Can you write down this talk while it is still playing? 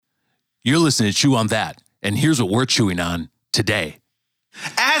You're listening to Chew on That, and here's what we're chewing on today.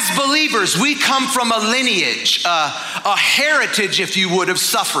 As believers, we come from a lineage, a heritage, if you would, of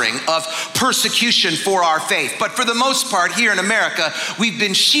suffering, of persecution for our faith. But for the most part, here in America, we've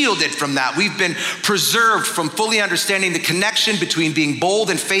been shielded from that. We've been preserved from fully understanding the connection between being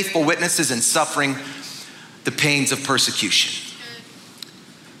bold and faithful witnesses and suffering the pains of persecution.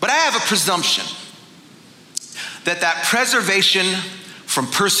 But I have a presumption that preservation from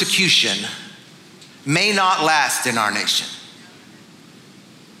persecution may not last in our nation.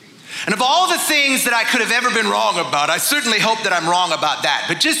 And of all the things that I could have ever been wrong about, I certainly hope that I'm wrong about that.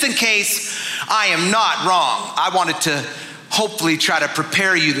 But just in case I am not wrong, I wanted to hopefully try to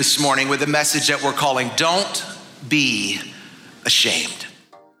prepare you this morning with a message that we're calling Don't Be Ashamed.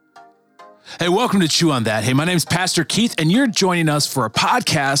 Hey, welcome to Chew on That. Hey, my name is Pastor Keith, and you're joining us for a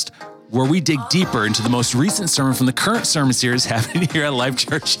podcast where we dig deeper into the most recent sermon from the current sermon series happening here at Life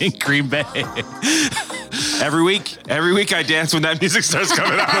Church in Green Bay. Every week I dance when that music starts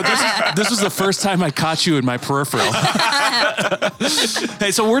coming on. This was the first time I caught you in my peripheral.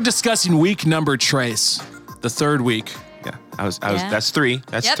 Hey, so we're discussing week number Trace, the third week. Yeah, I was. That's three.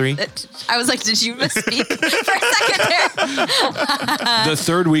 That's three. I was like, did you misspeak for a second there? The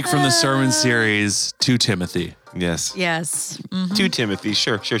third week from the sermon series, 2 Timothy. Yes. Yes. Mm-hmm. 2 Timothy.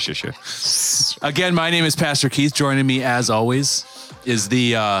 Sure. Again, my name is Pastor Keith. Joining me, as always, is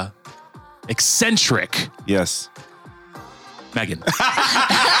the eccentric. Yes. Megan.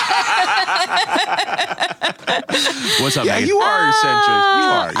 What's up, Yeah, Megan? you are eccentric. You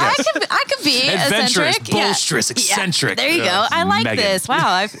are. Yes. I could be Adventurous, eccentric. boisterous, eccentric. Yeah, there you go. I like Megan. this.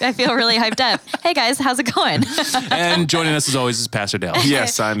 Wow, I feel really hyped up. Hey guys, how's it going? And joining us as always is Pastor Dale.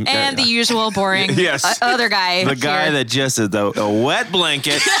 Yes, I'm. And the usual boring Yes. other guy. the guy here. that just is a wet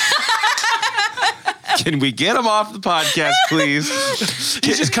blanket. Can we get him off the podcast, please?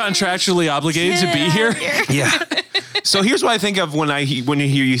 He's just contractually obligated to be here. Yeah. So here's what I think of when you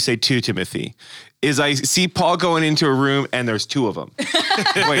hear you say 2 Timothy, is I see Paul going into a room and there's 2 of them.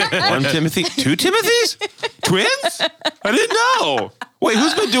 Wait, 1 Timothy? 2 Timothys? Twins? I didn't know. Wait,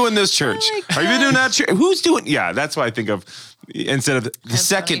 who's been doing this church? Have you been doing that church? Who's doing? Yeah, that's what I think of instead of the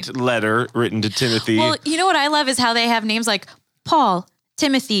second letter written to Timothy. Well, you know what I love is how they have names like Paul,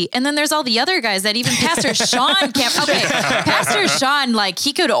 Timothy, and then there's all the other guys that even Pastor Sean can't. Okay, Pastor Sean, like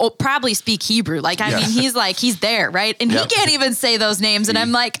he could probably speak Hebrew. Like I mean, he's there, right? And he can't even say those names. And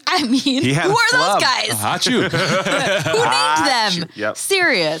I'm like, I mean, who are those guys? Hot you. Who named them? Yep.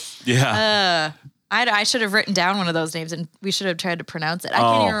 Serious. Yeah. I should have written down one of those names, and we should have tried to pronounce it. I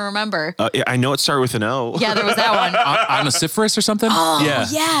can't even remember. Yeah, I know it started with an O. Yeah, there was that one. Onesiphorus or something? Oh,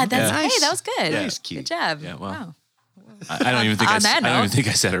 yeah, that's Nice. hey, that was good. Nice, Keith. Good job. Yeah, well. Wow. I don't even think I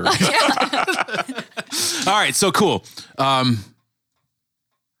said it right. All right, so cool.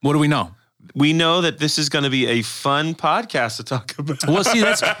 What do we know? We know that this is going to be a fun podcast to talk about. Well, see,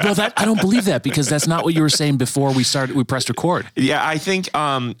 I don't believe that because that's not what you were saying before we pressed record. Yeah, I think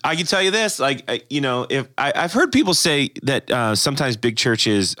I can tell you this. Like, if I've heard people say that sometimes big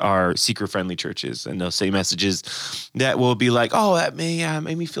churches are seeker-friendly churches, and they'll say messages that will be like, "Oh, that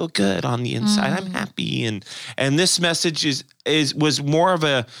made me feel good on the inside. I'm happy." And this message was more of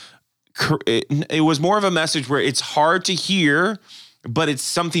a message where it's hard to hear, but it's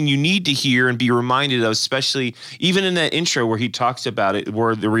something you need to hear and be reminded of, especially even in that intro where he talks about it,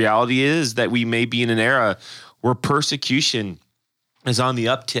 where the reality is that we may be in an era where persecution is on the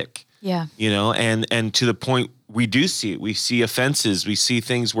uptick. Yeah. And to the point we do see it. We see offenses. We see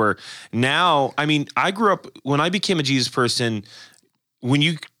things where now, I mean, I grew up, when I became a Jesus person, when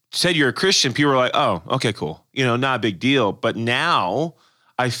you said you're a Christian, people were like, oh, okay, cool. Not a big deal. But now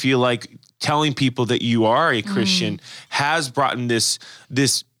I feel like telling people that you are a Christian has brought in this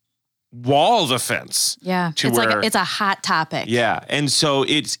wall of offense. Yeah. It's a hot topic. Yeah. And so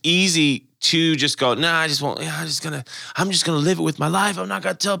it's easy to just go, nah, I'm just gonna live it with my life. I'm not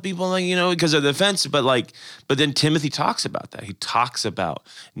gonna tell people, because of the offense. But then Timothy talks about that. He talks about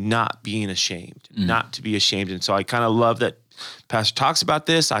not being ashamed, not to be ashamed. And so I kind of love that Pastor talks about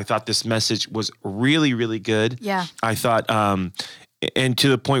this. I thought this message was really, really good. Yeah. I thought, and to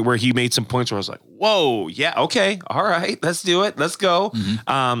the point where he made some points where I was like, whoa, yeah, okay, all right, let's do it, let's go.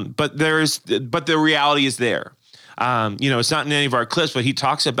 But the reality is there. It's not in any of our clips, but he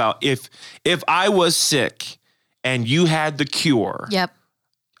talks about if I was sick and you had the cure, yep,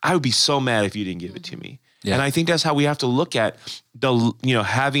 I would be so mad if you didn't give it to me. Yeah. And I think that's how we have to look at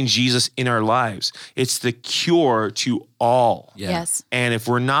having Jesus in our lives. It's the cure to all. Yeah. Yes. And if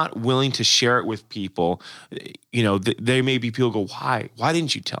we're not willing to share it with people, there may be people go, why? Why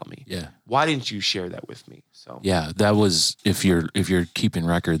didn't you tell me? Yeah. Why didn't you share that with me? So Yeah, that was, if you're keeping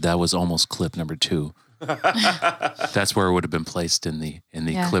record, that was almost clip number 2. That's where it would have been placed in the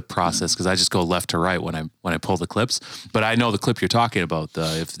clip process, because I just go left to right when I pull the clips. But I know the clip you're talking about.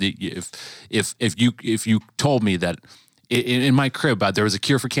 If you told me that in my crib there was a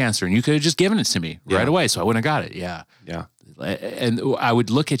cure for cancer and you could have just given it to me right away, so I wouldn't have got it. Yeah. And I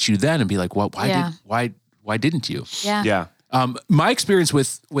would look at you then and be like, "Well, why didn't you?" Yeah. yeah. My experience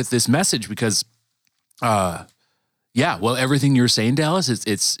with this message, because, everything you're saying, Dallas,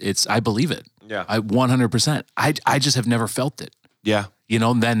 it's I believe it. Yeah. I 100%. I just have never felt it. Yeah.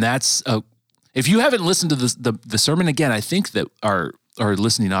 Then that's if you haven't listened to the sermon again, I think that our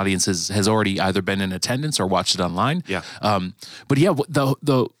listening audience has already either been in attendance or watched it online. Yeah. But yeah,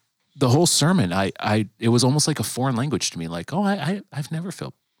 the whole sermon, it was almost like a foreign language to me. Like, I've never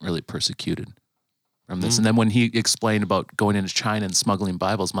felt really persecuted from this. And then when he explained about going into China and smuggling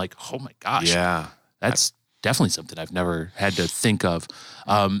Bibles, I'm like, oh my gosh, Yeah. that's definitely something I've never had to think of.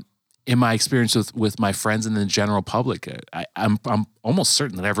 In my experience with my friends and the general public, I'm almost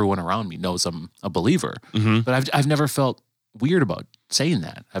certain that everyone around me knows I'm a believer, but I've never felt weird about saying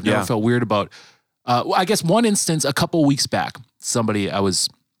that. I've never felt weird about, I guess one instance, a couple weeks back, I was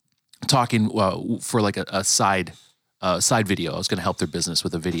talking for like a side video. I was going to help their business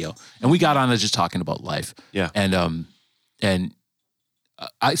with a video, and we got on to just talking about life. Yeah. And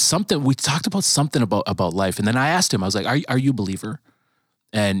we talked about something about life, and then I asked him, I was like, "Are you a believer?"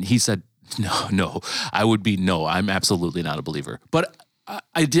 And he said, "No, I would be no. I'm absolutely not a believer." But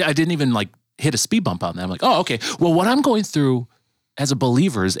I didn't even like hit a speed bump on that. I'm like, "Oh, okay. Well, what I'm going through as a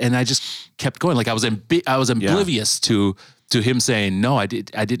believer is," and I just kept going. Like I was oblivious to him saying, "No, I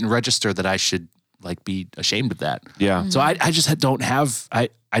didn't register that I should like be ashamed of that." Yeah. So I just don't have I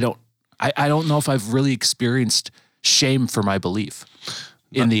don't know if I've really experienced shame for my belief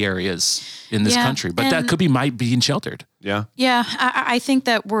in the areas in this country, but that could be my being sheltered. Yeah. Yeah, I think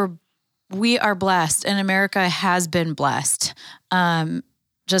that we are blessed, and America has been blessed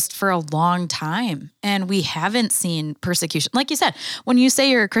just for a long time, and we haven't seen persecution. Like you said, when you say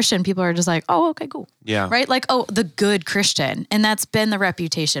you're a Christian, people are just like, "Oh, okay, cool." Yeah. Right? Like, "Oh, the good Christian." And that's been the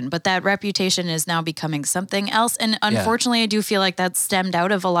reputation, but that reputation is now becoming something else. And unfortunately, I do feel like that's stemmed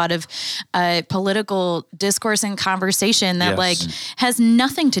out of a lot of political discourse and conversation that like has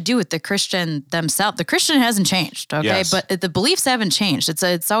nothing to do with the Christian themselves. The Christian hasn't changed, okay? Yes. But the beliefs haven't changed.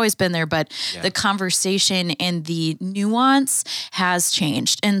 It's always been there, but the conversation and the nuance has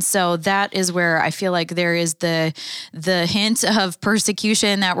changed. And so that is where I feel like there is the hint of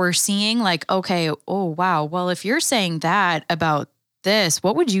persecution that we're seeing. Like, okay, oh wow, well, if you're saying that about this,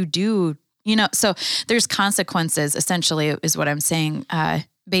 what would you do? So there's consequences, essentially, is what I'm saying,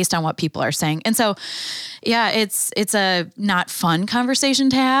 based on what people are saying. And so, yeah, it's a not fun conversation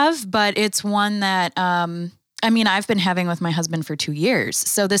to have, but it's one that, I've been having with my husband for 2 years.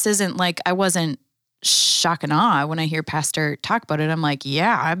 So this isn't like I wasn't shock and awe when I hear Pastor talk about it. I'm like,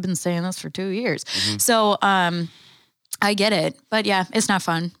 yeah, I've been saying this for 2 years. So, I get it, but yeah, it's not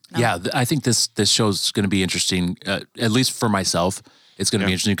fun. No. Yeah, I think this show's going to be interesting, at least for myself. It's going to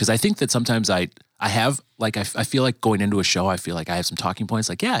be interesting because I think that sometimes I have like I feel like going into a show, I feel like I have some talking points.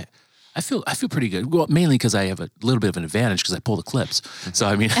 Like, yeah, I feel pretty good. Well, mainly because I have a little bit of an advantage because I pull the clips. So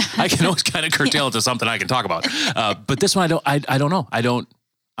I mean, I can always kind of curtail it to something I can talk about. But this one, I don't know.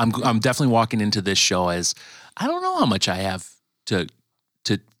 I'm definitely walking into this show as I don't know how much I have to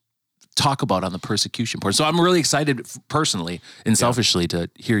talk about on the persecution part. So I'm really excited personally and selfishly to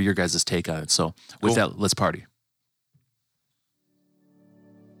hear your guys' take on it. So with that, let's party.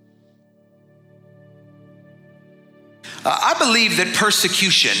 I believe that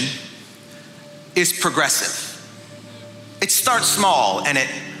persecution is progressive. It starts small and it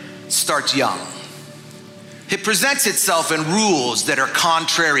starts young. It presents itself in rules that are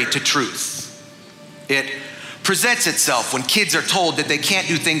contrary to truth. It presents itself when kids are told that they can't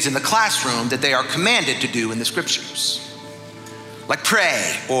do things in the classroom that they are commanded to do in the scriptures, like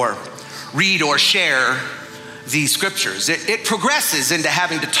pray or read or share these scriptures. It progresses into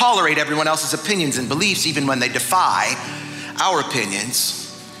having to tolerate everyone else's opinions and beliefs even when they defy our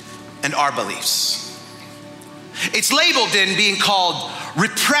opinions and our beliefs. It's labeled in being called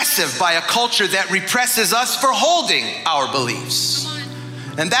repressive by a culture that represses us for holding our beliefs.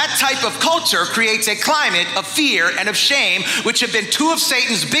 And that type of culture creates a climate of fear and of shame, which have been two of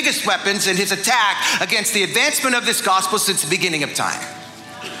Satan's biggest weapons in his attack against the advancement of this gospel since the beginning of time.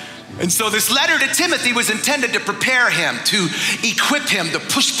 And so this letter to Timothy was intended to prepare him, to equip him, to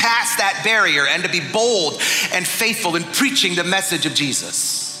push past that barrier and to be bold and faithful in preaching the message of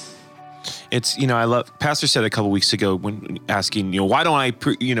Jesus. It's, I love, Pastor said a couple weeks ago when asking, why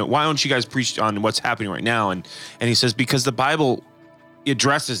don't you guys preach on what's happening right now? And he says, because the Bible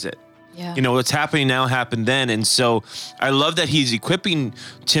addresses it. Yeah. What's happening now happened then. And so I love that he's equipping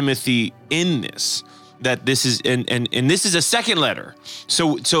Timothy in this, that this is, and this is a second letter.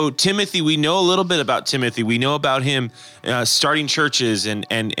 So Timothy, we know a little bit about Timothy. We know about him starting churches and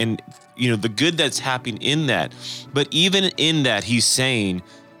the good that's happening in that. But even in that, he's saying,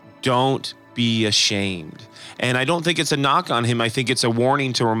 don't be ashamed. And I don't think it's a knock on him. I think it's a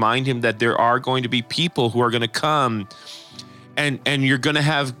warning to remind him that there are going to be people who are going to come and you're going to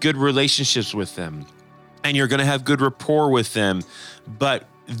have good relationships with them and you're going to have good rapport with them, but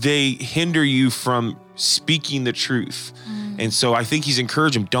they hinder you from speaking the truth. And so I think he's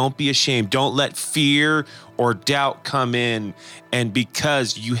encouraging him, don't be ashamed. Don't let fear or doubt come in. And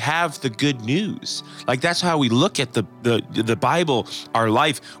because you have the good news, like that's how we look at the Bible, our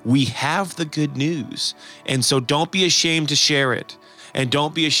life, we have the good news. And so don't be ashamed to share it. And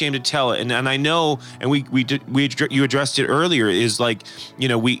don't be ashamed to tell it. And I know, and you addressed it earlier, is like,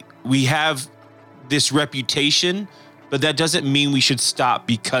 we have this reputation, but that doesn't mean we should stop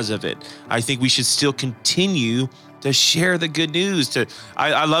because of it. I think we should still continue to share the good news.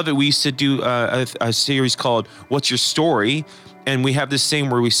 I love it. We used to do a series called What's Your Story? And we have this same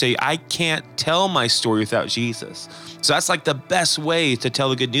where we say, I can't tell my story without Jesus. So that's like the best way to tell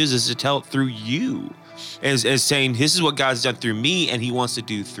the good news is to tell it through you. As saying, this is what God's done through me and he wants to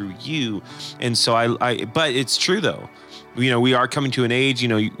do through you. And so but it's true though. We are coming to an age,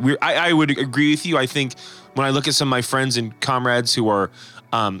 I would agree with you. I think when I look at some of my friends and comrades who are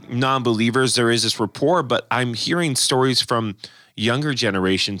non-believers, there is this rapport, but I'm hearing stories from younger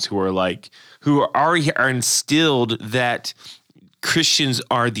generations who are instilled that Christians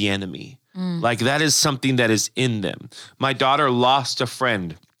are the enemy. Like that is something that is in them. My daughter lost a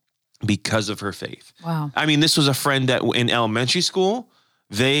friend because of her faith. Wow. I mean, this was a friend that in elementary school,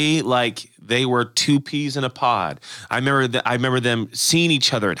 they were two peas in a pod. I remember them seeing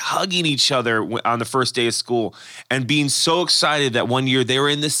each other and hugging each other on the first day of school and being so excited that one year they were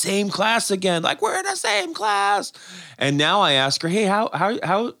in the same class again. Like, we're in the same class. And now I ask her, hey,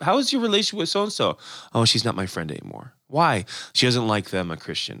 how is your relationship with so-and-so? Oh, she's not my friend anymore. Why? She doesn't like them, a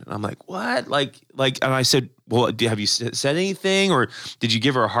Christian. And I'm like, what? And I said, well, have you said anything? Or did you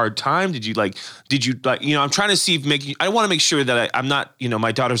give her a hard time? I'm trying to see I want to make sure that I'm not,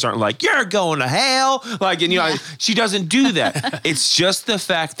 my daughters aren't like, you're going to hell. She doesn't do that. It's just the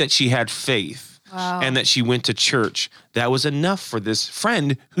fact that she had faith. Wow. And that she went to church. That was enough for this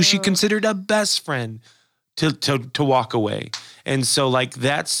friend who she considered a best friend to walk away. And so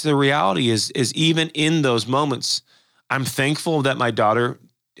that's the reality is even in those moments, I'm thankful that my daughter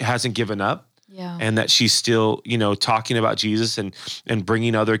hasn't given up and that she's still, talking about Jesus and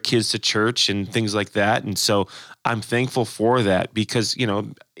bringing other kids to church and things like that. And so I'm thankful for that because,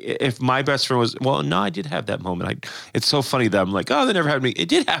 if my best friend was, well, no, I did have that moment. It's so funny that I'm like, oh, that never happened to me. It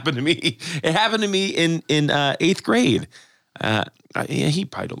did happen to me. It happened to me in 8th grade. He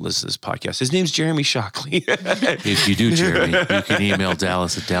probably don't listen to this podcast. His name's Jeremy Shockley. If you do, Jeremy, you can email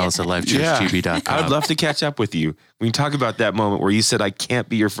Dallas at dallas@lifechurchgb.com. I would love to catch up with you. We can talk about that moment where you said, I can't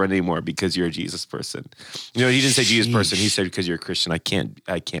be your friend anymore because you're a Jesus person. He didn't say Jesus person. He said, because you're a Christian, I can't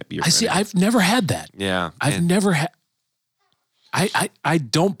be your friend. I've never had that. Yeah. I've never had. I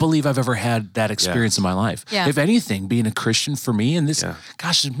don't believe I've ever had that experience in my life. Yeah. If anything, being a Christian for me, and this,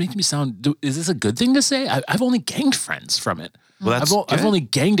 gosh, it makes me sound, is this a good thing to say? I've only gained friends from it. Well, I've only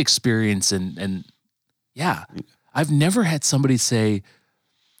gained experience and I've never had somebody say,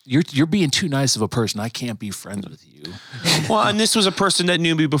 you're being too nice of a person. I can't be friends with you. Well, and this was a person that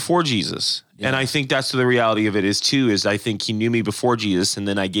knew me before Jesus. Yeah. And I think that's the reality of it is I think he knew me before Jesus and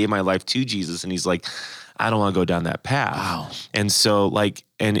then I gave my life to Jesus and he's like, I don't want to go down that path. Wow. And so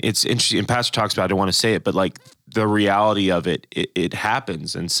and it's interesting, and Pastor talks about, I don't want to say it, but the reality of it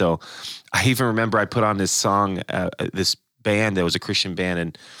happens. And so I even remember I put on this song, this band that was a Christian band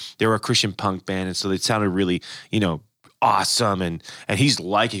and they were a Christian punk band. And so they sounded really, awesome. And he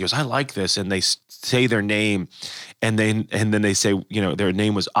goes, I like this. And they say their name and then they say, their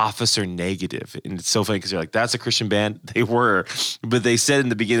name was Officer Negative. And it's so funny because they're like, that's a Christian band. They were, but they said in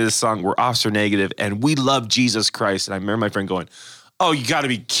the beginning of the song, we're Officer Negative and we love Jesus Christ. And I remember my friend going, oh, you got to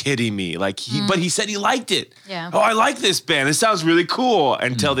be kidding me. Like but he said he liked it. Yeah. Oh, I like this band. It sounds really cool.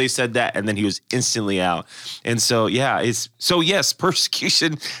 Until they said that, and then he was instantly out. And so, yes,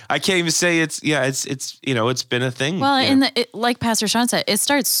 persecution. I can't even say it's been a thing. Well, like Pastor Sean said, it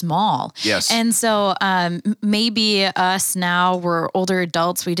starts small. Yes. And so maybe us now, we're older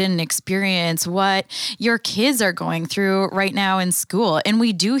adults, we didn't experience what your kids are going through right now in school. And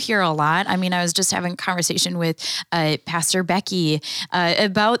we do hear a lot. I mean, I was just having a conversation with Pastor Becky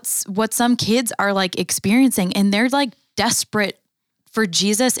about what some kids are like experiencing, and they're like desperate for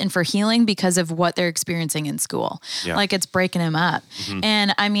Jesus and for healing because of what they're experiencing in school. Yeah. Like it's breaking them up.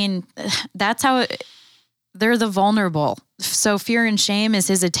 And I mean, that's how they're the vulnerable. So fear and shame is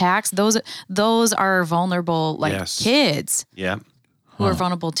his attacks. Those are vulnerable, like kids. Yeah. Who are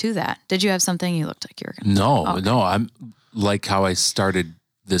vulnerable to that. Did you have something? You looked like you were going to. No. I'm like how I started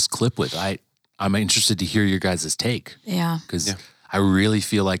this clip with. I'm interested to hear your guys' take. Yeah. Because I really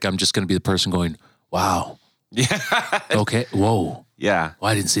feel like I'm just going to be the person going, wow. Yeah. Okay. Whoa. Yeah.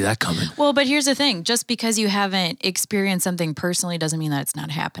 Well, I didn't see that coming. Well, but here's the thing. Just because you haven't experienced something personally doesn't mean that it's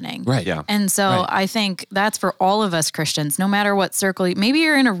not happening. Right. Yeah. And so I think that's for all of us Christians, no matter what circle. Maybe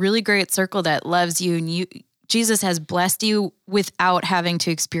you're in a really great circle that loves you and Jesus has blessed you without having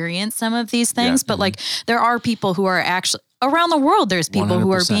to experience some of these things. But like there are people who are actually around the world, there's people 100%.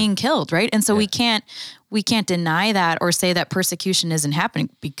 Who are being killed, right? And so we can't deny that or say that persecution isn't happening,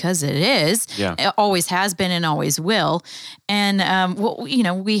 because it is. Yeah. It always has been and always will. And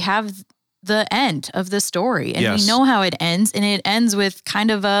we have the end of the story, and we know how it ends, and it ends with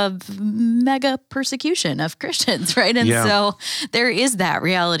kind of a mega persecution of Christians, right? And so there is that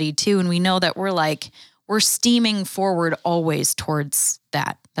reality too, and we know that we're steaming forward always towards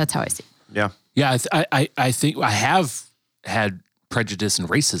that. That's how I see it. Yeah. Yeah, I think I have had prejudice and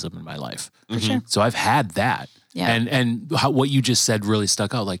racism in my life. For sure. So I've had that. Yeah. And what you just said really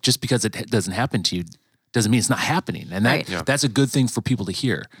stuck out. Like, just because it doesn't happen to you doesn't mean it's not happening. And that's a good thing for people to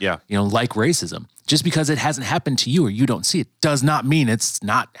hear. Yeah. Like racism. Just because it hasn't happened to you or you don't see it does not mean it's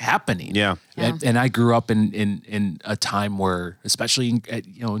not happening. Yeah. And I grew up in a time where, especially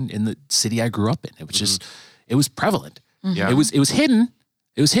in the city I grew up in, it was just it was prevalent. Yeah. It was hidden.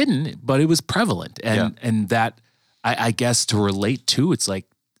 It was hidden, but it was prevalent. And that I guess to relate to, it's like,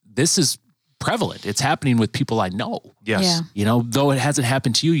 this is prevalent. It's happening with people I know. Yes. Yeah. Though it hasn't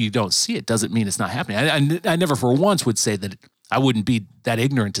happened to you, you don't see it, doesn't mean it's not happening. I never for once would say that. I wouldn't be that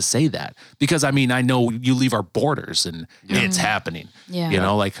ignorant to say that, because I know you leave our borders and it's happening.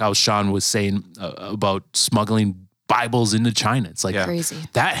 Yeah. Like how Sean was saying about smuggling Bibles into China. It's like crazy.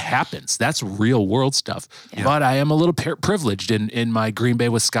 That happens. That's real world stuff. Yeah. But I am a little privileged in my Green Bay,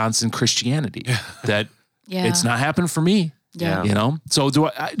 Wisconsin Christianity that it's not happened for me. Yeah. So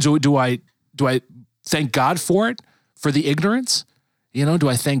do I thank God for it, for the ignorance? Do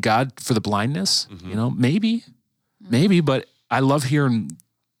I thank God for the blindness? Maybe, but I love hearing,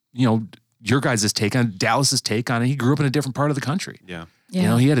 your guys' take on Dallas's take on it. He grew up in a different part of the country. Yeah.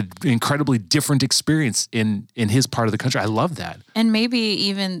 Yeah. He had an incredibly different experience in his part of the country. I love that. And maybe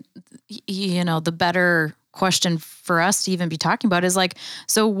even, the better question for us to even be talking about is like,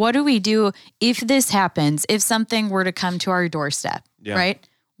 so what do we do if this happens, if something were to come to our doorstep, right?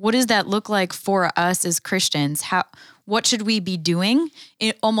 What does that look like for us as Christians? What should we be doing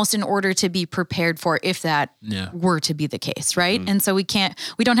almost in order to be prepared for if that were to be the case, right? And so we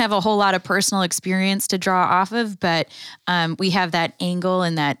don't have a whole lot of personal experience to draw off of, but we have that angle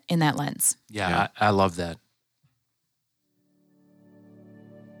in that lens. Yeah. I love that.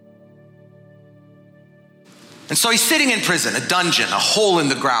 And so he's sitting in prison, a dungeon, a hole in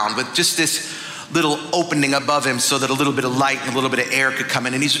the ground with just this little opening above him so that a little bit of light and a little bit of air could come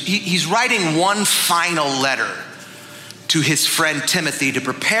in. And he's writing one final letter to his friend Timothy to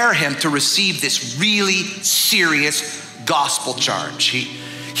prepare him to receive this really serious gospel charge.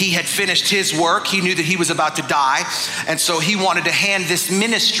 He had finished his work. He knew that he was about to die. And so he wanted to hand this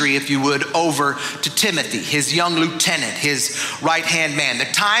ministry, if you would, over to Timothy, his young lieutenant, his right-hand man. The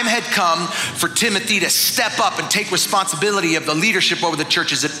time had come for Timothy to step up and take responsibility of the leadership over the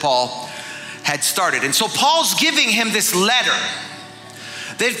churches that Paul had started. And so Paul's giving him this letter.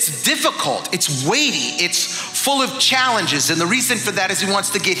 It's difficult, it's weighty, it's full of challenges. And the reason for that is he wants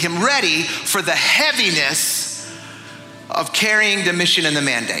to get him ready for the heaviness of carrying the mission and the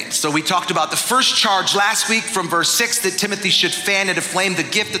mandate. So we talked about the first charge last week from verse 6, that Timothy should fan into flame the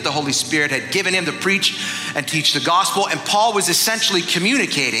gift that the Holy Spirit had given him to preach and teach the gospel. And Paul was essentially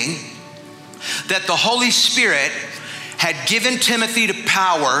communicating that the Holy Spirit had given Timothy the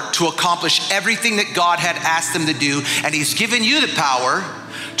power to accomplish everything that God had asked him to do. And he's given you the power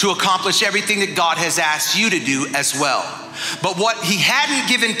to accomplish everything that God has asked you to do as well. But what he hadn't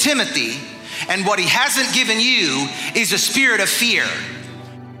given Timothy and what he hasn't given you is a spirit of fear.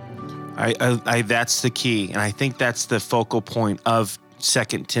 I that's the key. And I think that's the focal point of 2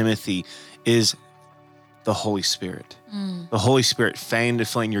 Timothy is the Holy Spirit. The Holy Spirit fanned to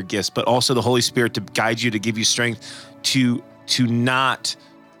flame your gifts, but also the Holy Spirit to guide you, to give you strength to not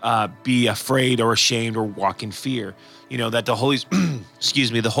be afraid or ashamed or walk in fear. You know, that the Holy,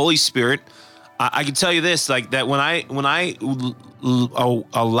 the Holy Spirit, I can tell you this, like that when I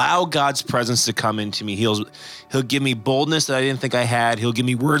allow God's presence to come into me, he'll give me boldness that I didn't think I had. He'll give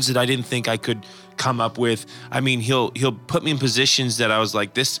me words that I didn't think I could come up with. I mean, he'll put me in positions that I was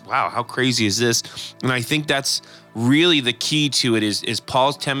like, wow, how crazy is this? And I think that's really the key to it is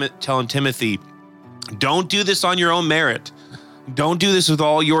Paul's telling Timothy, don't do this on your own merit. Don't do this with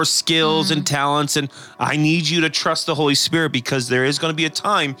all your skills and talents. And I need you to trust the Holy Spirit, because there is going to be a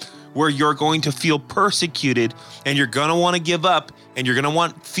time where you're going to feel persecuted and you're going to want to give up and you're going to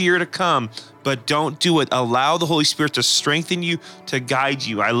want fear to come, but don't do it. Allow the Holy Spirit to strengthen you, to guide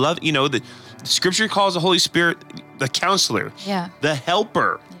you. I love, the scripture calls the Holy Spirit the counselor, the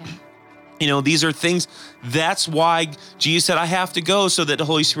helper. These are things. That's why Jesus said, I have to go so that the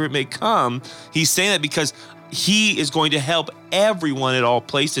Holy Spirit may come. He's saying that because he is going to help everyone at all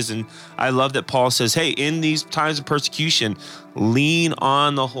places. And I love that Paul says, hey, in these times of persecution, lean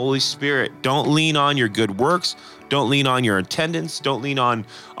on the Holy Spirit. Don't lean on your good works. Don't lean on your attendance. Don't lean on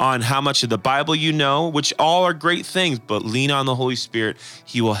how much of the Bible you know, which all are great things, but lean on the Holy Spirit.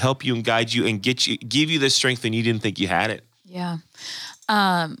 He will help you and guide you and give you the strength when you didn't think you had it. Yeah.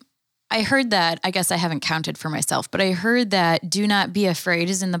 I heard that, I guess I haven't counted for myself, but I heard that do not be afraid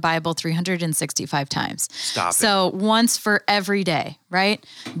is in the Bible 365 times. Stop it. So once for every day, right?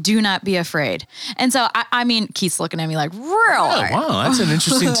 Do not be afraid. And so, I mean, Keith's looking at me like, really? Oh, wow, that's an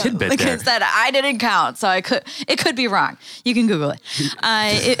interesting tidbit there. Because that I didn't count, so it could be wrong. You can Google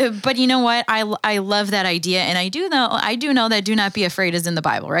it. But you know what? I love that idea, and I do know that do not be afraid is in the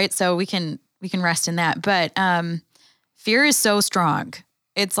Bible, right? So we can rest in that. But fear is so strong.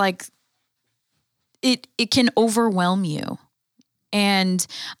 It's like, it can overwhelm you. And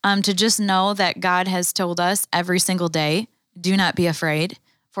to just know that God has told us every single day, do not be afraid,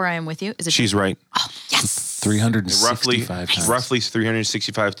 for I am with you. Is it? She's right. Oh, yes. 365 times. Roughly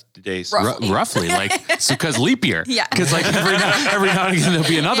 365 days. Roughly, like, so because leap year. Yeah. Because like every now and again there'll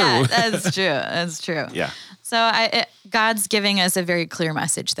be another one. That's true. That's true. Yeah. So God's giving us a very clear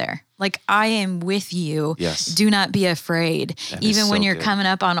message there. Like, I am with you. Yes. Do not be afraid. That Even is when so you're good. coming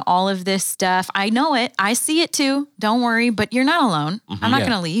up on all of this stuff. I know it. I see it too. Don't worry, but you're not alone. I'm not Yeah.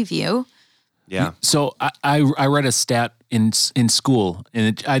 going to leave you. Yeah. So I read a stat in school,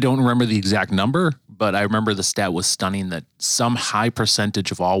 and I don't remember the exact number, but I remember the stat was stunning that some high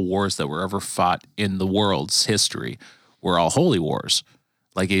percentage of all wars that were ever fought in the world's history were all holy wars.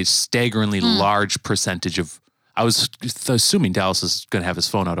 Like a staggeringly large percentage of. I was assuming Dallas is going to have his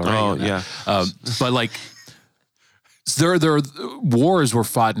phone out already. Oh, yeah. But like, there wars were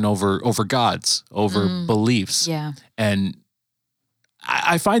fought over gods, over beliefs. Yeah. And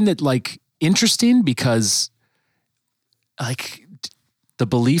I find that like interesting because like the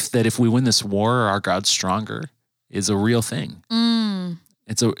belief that if we win this war, our God's stronger is a real thing.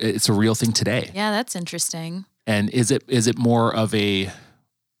 It's a real thing today. Yeah, that's interesting. And is it more of is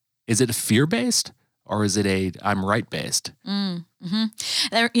it fear-based or is it I'm right-based? You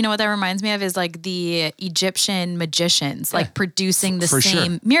know what that reminds me of is like the Egyptian magicians, like producing the For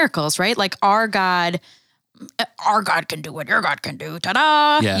same sure. miracles, right? Like our God can do what your God can do.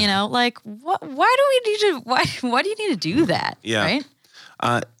 Ta-da! Yeah. You know, like why do we need to? Why do you need to do that? Yeah. Right?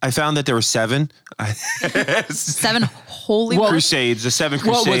 I found that there were 7 7 holy crusades, the 7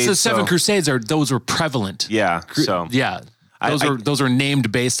 crusades. Well, what's the 7 so- crusades those were prevalent. Yeah. So Yeah. Those are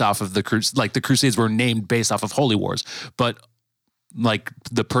named based off of the Crusades were named based off of holy wars, but like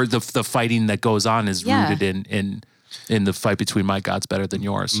the fighting that goes on is rooted in the fight between my God's better than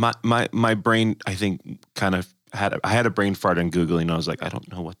yours. my brain, I think, kind of I had a brain fart on Googling. I was like, I don't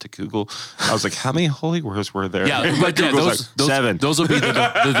know what to Google. I was like, how many holy wars were there? Yeah, but yeah, Google's those 7. Those will be the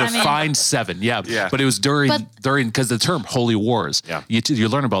defined 7. Yeah. Yeah. But it was during because the term holy wars. Yeah. You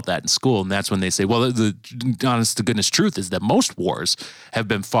learn about that in school, and that's when they say, well, the honest to goodness truth is that most wars have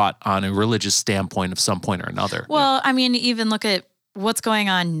been fought on a religious standpoint of some point or another. Well, I mean, even look at what's going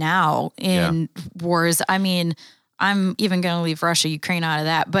on now in wars. I mean, I'm even going to leave Russia, Ukraine out of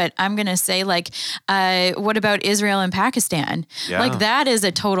that, but I'm going to say like, what about Israel and Pakistan? Yeah. Like that is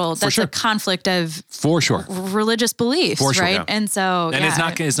that's sure. a conflict of For sure. religious beliefs, For sure, right? yeah. And so, And it's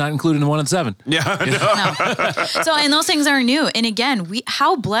not included in 1 and 7. Yeah. no. So, and those things are new. And again,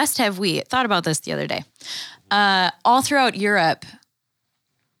 how blessed have we thought about this the other day? all throughout Europe,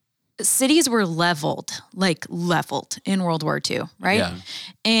 cities were leveled in World War II, right? Yeah.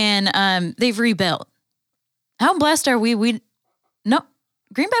 And they've rebuilt. How blessed are we? No,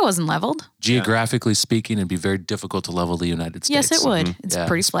 Green Bay wasn't leveled. Geographically speaking, it'd be very difficult to level the United States. Yes, it would. It's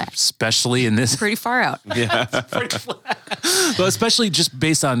pretty flat. Especially in this. Pretty far out. Well, especially just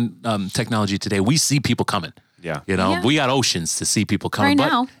based on technology today, we see people coming. Yeah. You know, Yeah. we got oceans to see people coming. Right but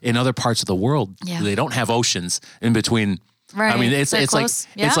now. in other parts of the world, Yeah. they don't have oceans in between. Right. I mean, it's They're like close.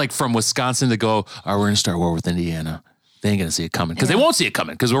 Yeah. it's like from Wisconsin to go, we're going to start war with Indiana. They ain't going to see it coming because they won't see it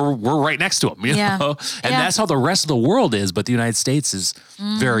coming because we're right next to them. You Yeah. know? And Yeah. that's how the rest of the world is. But the United States is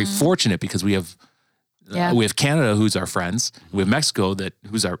very fortunate because we have Yeah. we have Canada, who's our friends. We have Mexico,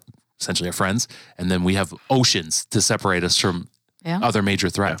 who's essentially our friends, and then we have oceans to separate us from Yeah. other major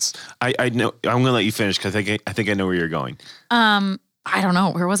threats. I know. I'm gonna let you finish because I think I know where you're going. I don't know.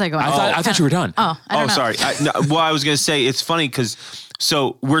 Where was I going? I thought you were done. Oh, I don't know. Sorry. Well, I was gonna say it's funny because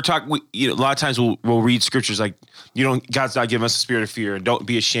so we're talking. A lot of times we'll read scriptures like God's not giving us a spirit of fear and don't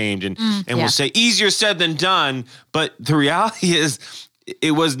be ashamed and yeah. we'll say easier said than done. But the reality is,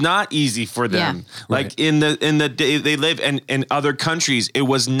 it was not easy for them. Yeah. Like Right. in the day they live in other countries, it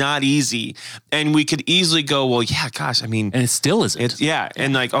was not easy. And we could easily go, well, yeah, gosh, I mean, And it still isn't. it's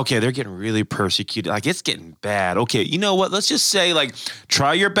and like, okay, they're getting really persecuted. Like it's getting bad. Okay, you know what? Let's just say like,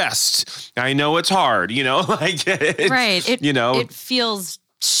 try your best. I know it's hard, like Right. it feels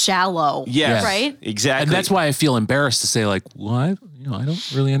shallow. yes, Right. exactly. and that's why I feel embarrassed to say like, well, I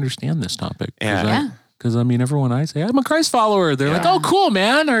don't really understand this topic. Yeah. Because I mean, everyone I say I'm a Christ follower, they're like, oh, cool,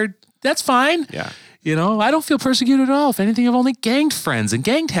 man, or that's fine. Yeah. I don't feel persecuted at all. If anything, I've only ganged friends and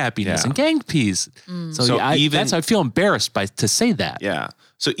ganged happiness Yeah. and ganged peace. So I feel embarrassed to say that. Yeah.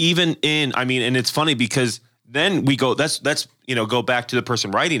 So even and it's funny because then we go, let's go back to the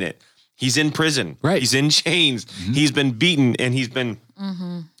person writing it. He's in prison. Right. He's in chains. Mm-hmm. He's been beaten and he's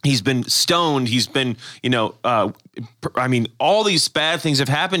been stoned. He's been, all these bad things have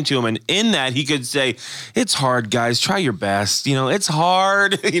happened to him. And in that he could say, it's hard, guys, try your best. It's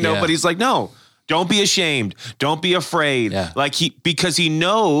hard, but he's like, no, don't be ashamed. Don't be afraid. Yeah. Because he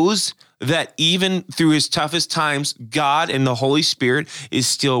knows that even through his toughest times, God and the Holy Spirit is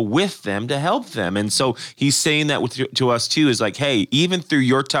still with them to help them. And so he's saying that to us too, is like, hey, even through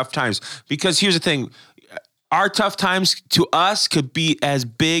your tough times, because here's the thing, our tough times to us could be as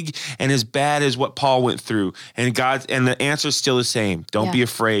big and as bad as what Paul went through. And the answer is still the same. Don't be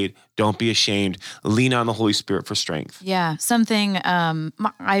afraid. Don't be ashamed. Lean on the Holy Spirit for strength. Yeah. Something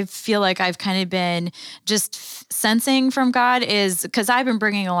I feel like I've kind of been just sensing from God is because I've been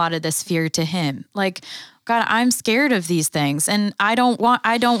bringing a lot of this fear to him. Like, God, I'm scared of these things and I don't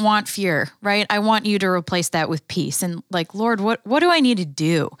want fear, right? I want you to replace that with peace. And like, Lord, what do I need to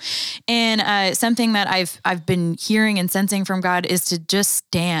do? And something that I've been hearing and sensing from God is to just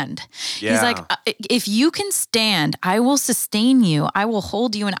stand. Yeah. He's like, if you can stand, I will sustain you. I will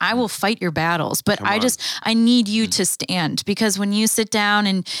hold you and I will fight your battles. But I need you to stand, because when you sit down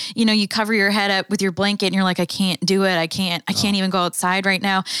and, you cover your head up with your blanket and you're like, I can't do it. I can't even go outside right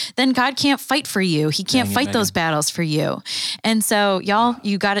now. Then God can't fight for you. He can't fight those battles for you. And so y'all,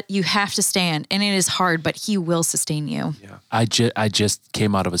 you have to stand, and it is hard, but he will sustain you. Yeah. I just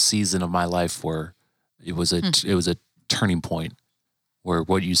came out of a season of my life where it was a turning point where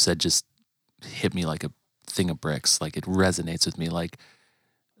what you said just hit me like a thing of bricks. Like it resonates with me. Like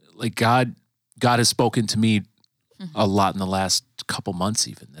God has spoken to me a lot in the last couple months.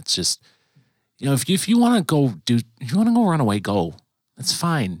 Even that's just, if you want to go run away, go. That's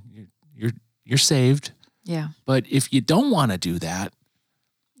fine. You're saved. Yeah. But if you don't want to do that,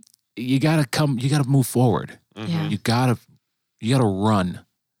 you gotta move forward. Yeah. You gotta run,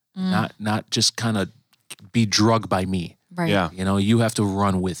 not just kind of be drugged by me. Right. Yeah. You have to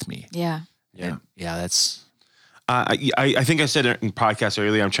run with me. Yeah. Yeah. Yeah, that's I think I said it in podcast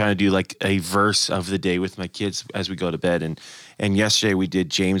earlier, I'm trying to do like a verse of the day with my kids as we go to bed. And yesterday we did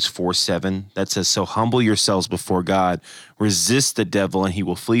James 4:7 that says, so humble yourselves before God, resist the devil and he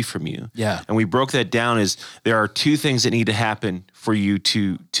will flee from you. Yeah. And we broke that down as there are two things that need to happen for you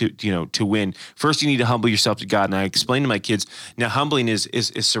to win. First, you need to humble yourself to God. And I explained to my kids, now humbling is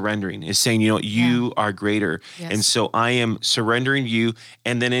surrendering, is saying, you are greater. Yes. And so I am surrendering you.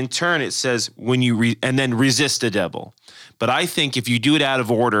 And then in turn, it says when you and then resist the devil. But I think if you do it out of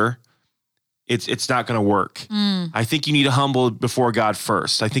order, it's not going to work. I think you need to humble before God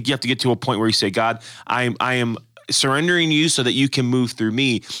first. I think you have to get to a point where you say, God, I am surrendering you so that you can move through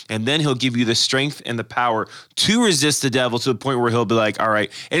me. And then he'll give you the strength and the power to resist the devil to the point where he'll be like, all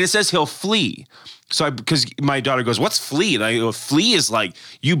right. And it says he'll flee. So because my daughter goes, what's flee? And I go, flee is like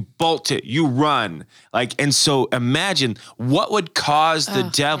you bolt it, you run. Like, and so imagine what would cause the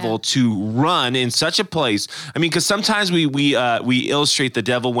devil to run in such a place. I mean, because sometimes we illustrate the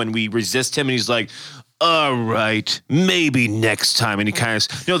devil when we resist him and he's like, all right, maybe next time. And he kind of,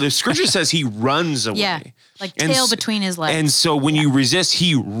 the scripture says he runs away. Yeah, like tail between his legs. And so when you resist,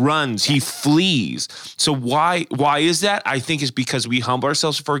 he runs, he flees. So why is that? I think it's because we humble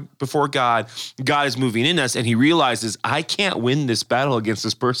ourselves before God. God is moving in us and he realizes I can't win this battle against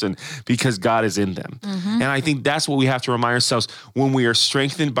this person because God is in them. And I think that's what we have to remind ourselves when we are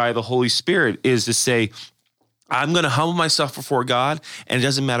strengthened by the Holy Spirit is to say, I'm going to humble myself before God, and it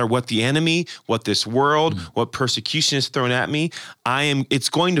doesn't matter what the enemy, what this world, what persecution is thrown at me. It's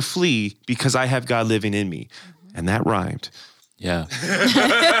going to flee because I have God living in me. And that rhymed. Yeah.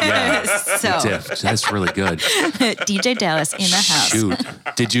 So That's really good. DJ Dallas in the house.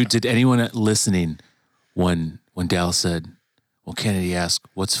 Shoot. Did anyone listening when Dallas said, well, Kennedy asked,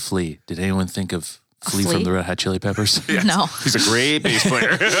 what's flee? Did anyone think of Flea from the Red Hot Chili Peppers? No. He's a great bass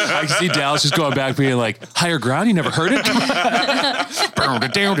player. I can see Dallas just going back being like, higher ground? You never heard it?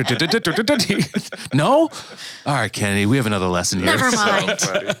 No? All right, Kennedy, we have another lesson here. Never mind.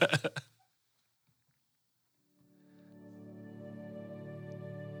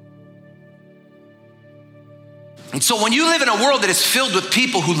 And so when you live in a world that is filled with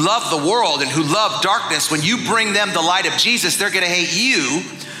people who love the world and who love darkness, when you bring them the light of Jesus, they're going to hate you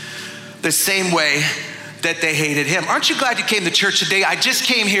the same way that they hated him. Aren't you glad you came to church today? I just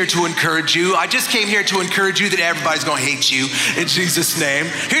came here to encourage you. I just came here to encourage you that everybody's going to hate you in Jesus' name.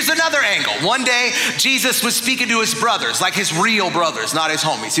 Here's another angle. One day, Jesus was speaking to his brothers, like his real brothers, not his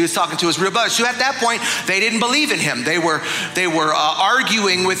homies. He was talking to his real brothers, who at that point, they didn't believe in him. They were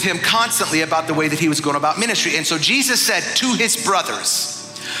arguing with him constantly about the way that he was going about ministry. And so Jesus said to his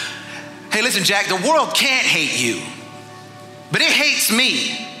brothers, hey, listen, Jack, the world can't hate you, but it hates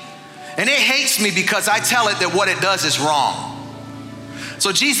me. And it hates me because I tell it that what it does is wrong.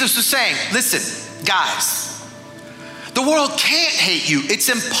 So Jesus was saying, listen, guys, the world can't hate you. It's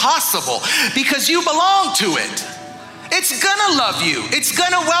impossible because you belong to it. It's gonna love you. It's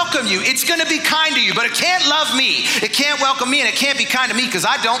gonna welcome you. It's gonna be kind to you, but it can't love me. It can't welcome me and it can't be kind to me because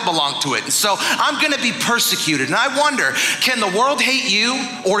I don't belong to it. And so I'm gonna be persecuted. And I wonder, can the world hate you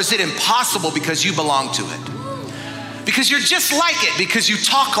or is it impossible because you belong to it? Because you're just like it, because you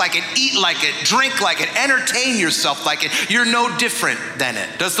talk like it, eat like it, drink like it, entertain yourself like it. You're no different than it.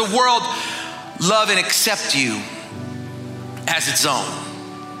 Does the world love and accept you as its own?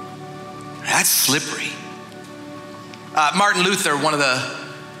 That's slippery. Martin Luther, one of the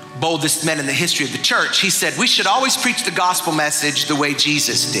boldest men in the history of the church, he said, we should always preach the gospel message the way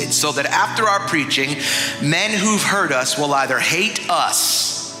Jesus did, so that after our preaching, men who've heard us will either hate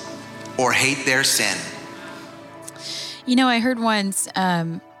us or hate their sin. You know, I heard once,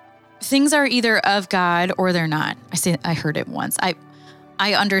 things are either of God or they're not. I heard it once.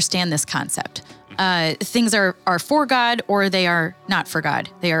 I understand this concept. Things are for God or they are not for God.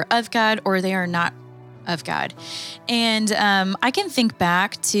 They are of God or they are not of God. And I can think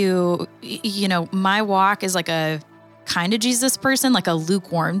back to, my walk is like a kind of Jesus person, like a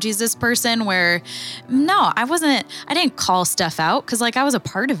lukewarm Jesus person where I didn't call stuff out because I was a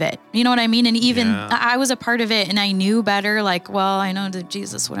part of it. You know what I mean? And even I was a part of it and I knew better, I know that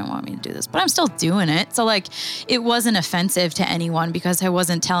Jesus wouldn't want me to do this, but I'm still doing it. So it wasn't offensive to anyone because I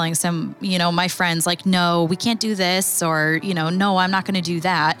wasn't telling some, my friends no, we can't do this or, no, I'm not going to do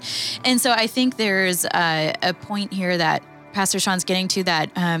that. And so I think there's a point here that Pastor Sean's getting to that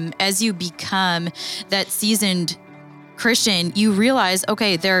as you become that seasoned Christian, you realize,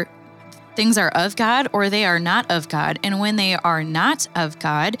 okay, things are of God or they are not of God. And when they are not of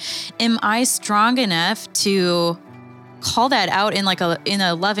God, am I strong enough to call that out in in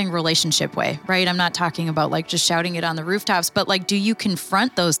a loving relationship way, right? I'm not talking about just shouting it on the rooftops, but do you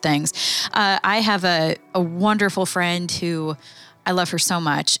confront those things? I have a wonderful friend who I love her so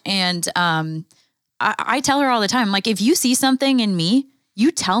much. And I tell her all the time, if you see something in me,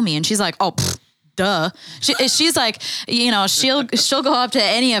 you tell me. And she's like, oh, duh. She's like, she'll go up to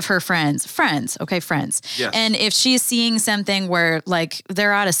any of her friends. Yes. And if she's seeing something where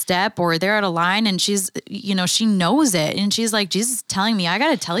they're out of step or they're out of line and she's, she knows it. And she's like, Jesus is telling me, I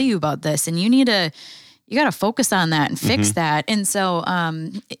got to tell you about this. And you got to focus on that and fix that. And so,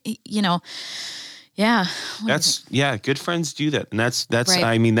 yeah. Good friends do that. And that's, right.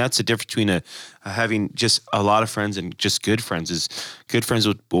 I mean, that's the difference between having just a lot of friends and just good friends is good friends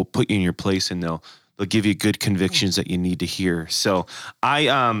will put you in your place and they'll They'll give you good convictions that you need to hear. So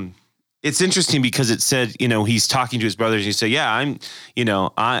it's interesting because it said, he's talking to his brothers and he said, yeah, I'm,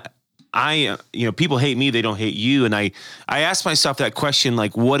 people hate me. They don't hate you. And I asked myself that question,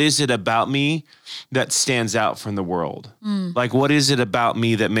 like, what is it about me that stands out from the world? Like, what is it about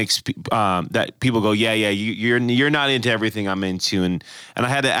me that makes that people go, you're not into everything I'm into. And I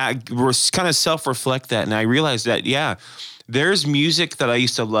had to kind of self-reflect that. And I realized that, there's music that I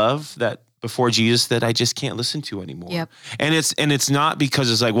used to love that before Jesus that I just can't listen to anymore. Yep. And it's not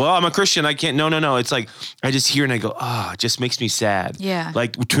because it's like, well, I'm a Christian, I can't. No. It's like I just hear and I go, it just makes me sad. Yeah.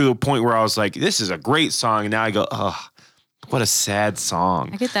 Like to the point where I was like, this is a great song, and now I go, what a sad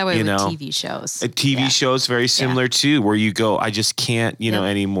song. I get that way with TV shows. TV shows very similar too, where you go, I just can't,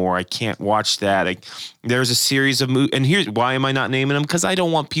 anymore. I can't watch that. There's a series of movies, and here's why am I not naming them? Because I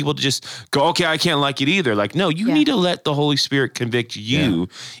don't want people to just go, okay, I can't like it either. Like, no, you need to let the Holy Spirit convict you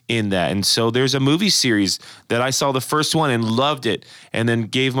in that. And so there's a movie series that I saw the first one and loved it, and then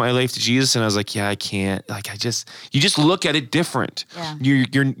gave my life to Jesus, and I was like, I can't. Like, you just look at it different. Yeah.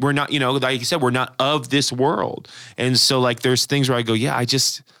 We're not, like you said, we're not of this world, and so like there's things where I go, I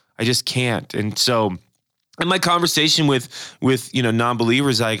just can't, and so. In my conversation with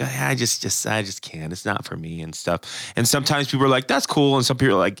non-believers, like I just can't. It's not for me and stuff. And sometimes people are like, "That's cool," and some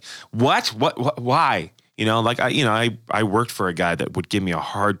people are like, "What? Why?" I worked for a guy that would give me a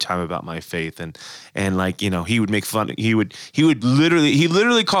hard time about my faith, and like he would make fun. He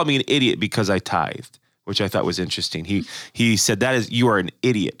literally called me an idiot because I tithed, which I thought was interesting. He said, you are an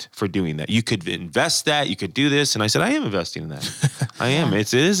idiot for doing that. You could invest that, you could do this. And I said, I am investing in that. I am.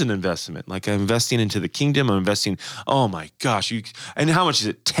 It is an investment. Like I'm investing into the kingdom. I'm investing, oh my gosh. And how much is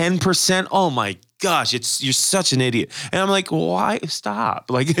it? 10%? Oh my gosh, you're such an idiot. And I'm like, why? Stop.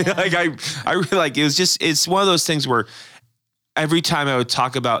 Like, I really like, it's one of those things where every time I would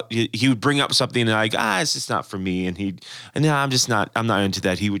talk about, he would bring up something and it's just not for me. And I'm not into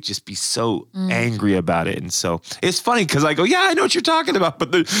that. He would just be so angry about it. And so it's funny because I go, I know what you're talking about.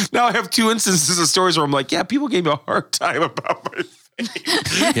 But now I have two instances of stories where I'm like, people gave me a hard time about my faith.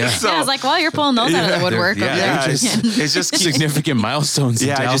 So, I was like, well, you're pulling those out of the woodwork. It's just significant milestones.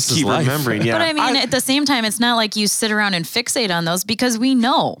 I just keep remembering. But I mean, at the same time, it's not like you sit around and fixate on those because we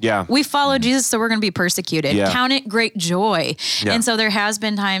know. We follow Jesus, so we're going to be persecuted. Count it great joy. And so there has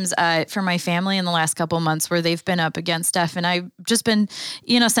been times for my family in the last couple of months where they've been up against stuff, and I've just been,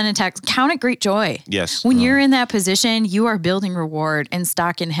 sending texts. Count it great joy. Yes. When you're in that position, you are building reward and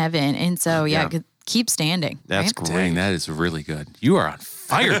stock in heaven. And so keep standing. That's great. Dang, that is really good. You are on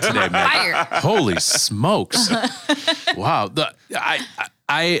fire today, man. Holy smokes. Wow.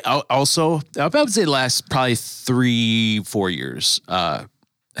 I also, I would say the last probably 3-4 years,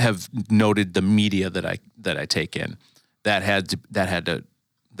 have noted the media that I take in that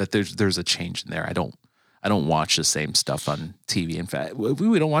there's a change in there. I don't watch the same stuff on TV. In fact,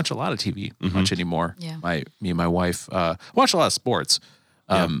 we don't watch a lot of TV much anymore. Yeah. Me and my wife watch a lot of sports.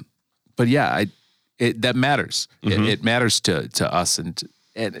 But that matters. It matters to us, and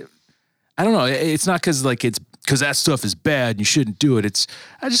I don't know. It's not because that stuff is bad and you shouldn't do it.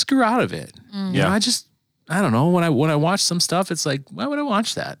 I just grew out of it. I don't know. When I watch some stuff, it's like, why would I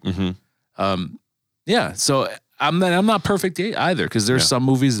watch that? So I'm not perfect either, because there's some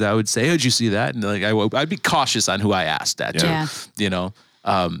movies that I would say, "Oh, did you see that?" And I'd be cautious on who I asked that to.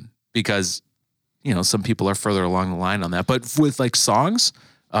 Because some people are further along the line on that. But with like songs,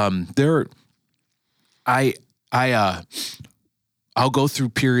 I'll go through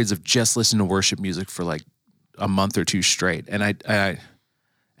periods of just listening to worship music for like a month or two straight. And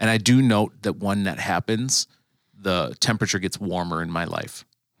I do note that when that happens, the temperature gets warmer in my life.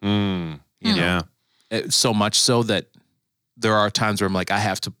 So much so that there are times where I'm like, I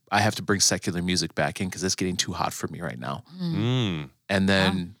have to bring secular music back in because it's getting too hot for me right now. And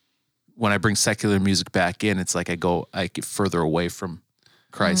then when I bring secular music back in, it's like I get further away from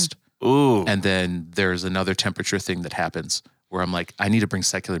Christ. Ooh. And then there's another temperature thing that happens where I'm like, I need to bring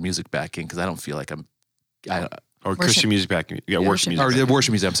secular music back in because I don't feel like or Christian music back in. Worship music. Or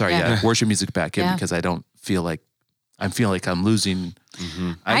worship music. I'm sorry. Worship music back in because I don't feel like I'm losing.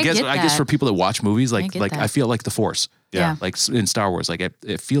 I guess for people that watch movies, like I feel like the Force. Like in Star Wars, like I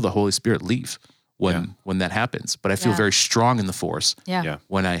feel the Holy Spirit leave when that happens. But I feel very strong in the Force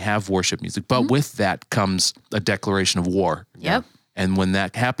when I have worship music. But with that comes a declaration of war. Yep. And when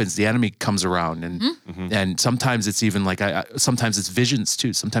that happens, the enemy comes around, and sometimes it's even like sometimes it's visions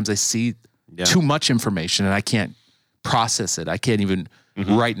too. Sometimes I see too much information and I can't process it. I can't even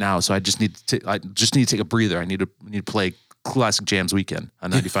right now. So I just need to take a breather. I need to play Classic Jams weekend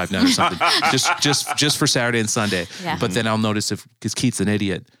on 95.9 or something, just for Saturday and Sunday. Yeah. But then I'll notice because Keith's an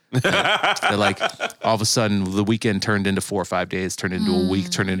idiot, that like all of a sudden the weekend turned into 4 or 5 days, turned into a week,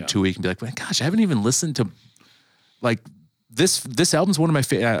 turned into 2 weeks, and be like, man, gosh, I haven't even listened to like this album's one of my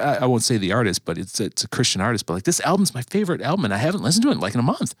favorite. I won't say the artist, but it's a Christian artist, but like this album's my favorite album, and I haven't listened to it like in a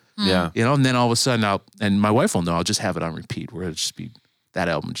month. Yeah. And then all of a sudden and my wife will know, I'll just have it on repeat where it'll just be that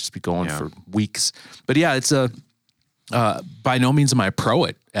album just be going for weeks. But yeah, it's by no means am I a pro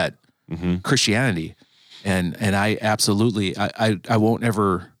at Christianity, and I absolutely I won't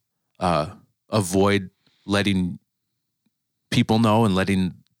ever avoid letting people know and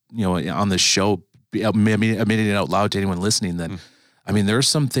letting on this show admitting it out loud to anyone listening that I mean there are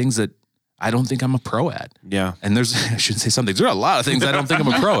some things that I don't think I'm a pro at. Yeah. And I shouldn't say something. There are a lot of things I don't think I'm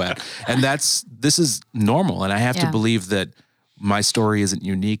a pro at, and this is normal, and I have to believe that my story isn't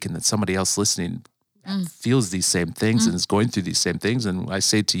unique and that somebody else listening feels these same things and is going through these same things. And I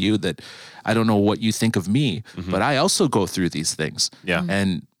say to you that I don't know what you think of me, but I also go through these things. Yeah.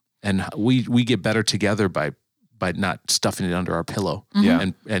 And we get better together by not stuffing it under our pillow.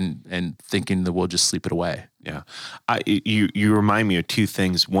 Yeah. And thinking that we'll just sleep it away. Yeah. You remind me of two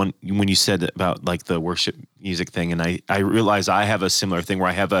things. One, when you said about like the worship music thing, and I realize I have a similar thing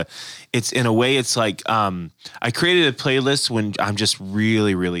where it's in a way, it's like, I created a playlist when I'm just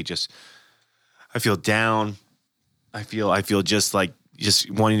really, really I feel down. I feel just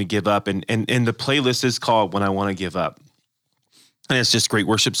wanting to give up. And the playlist is called When I Want to Give Up. And it's just great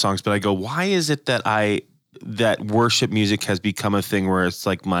worship songs. But I go, why is it that that worship music has become a thing where it's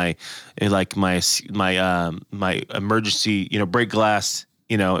like my emergency, break glass,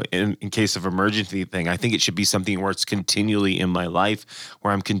 in case of emergency thing. I think it should be something where it's continually in my life,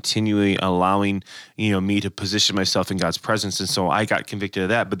 where I'm continually allowing, me to position myself in God's presence. And so I got convicted of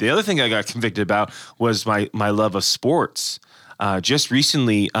that. But the other thing I got convicted about was my love of sports. Just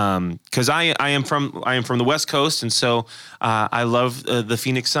recently, because I am from the West Coast, and so I love the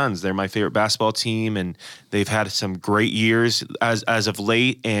Phoenix Suns. They're my favorite basketball team, and they've had some great years as of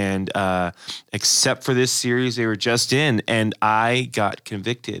late. And except for this series they were just in, and I got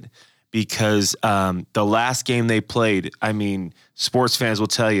convicted because the last game they played, I mean, sports fans will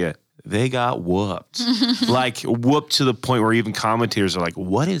tell you, they got whooped, like whooped to the point where even commentators are like,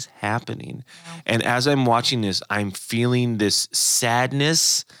 what is happening? And as I'm watching this, I'm feeling this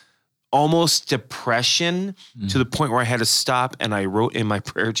sadness, almost depression, to the point where I had to stop and I wrote in my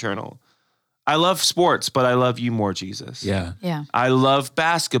prayer journal, I love sports, but I love you more, Jesus. Yeah. Yeah. I love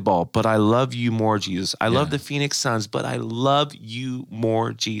basketball, but I love you more, Jesus. I love the Phoenix Suns, but I love you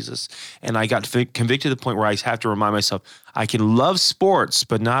more, Jesus. And I got convicted to the point where I have to remind myself, I can love sports,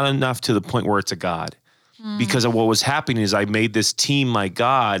 but not enough to the point where it's a God. Because of what was happening is I made this team my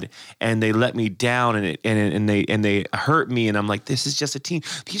God, and they let me down, and they hurt me, and I'm like, this is just a team.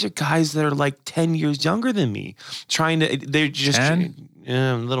 These are guys that are like 10 years younger than me, they're just. 10?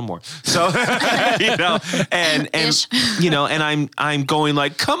 Yeah, a little more. So, and I'm going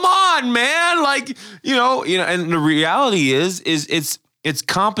like, come on, man. Like, and the reality is it's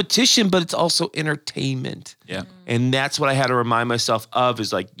competition, but it's also entertainment. Yeah. And that's what I had to remind myself of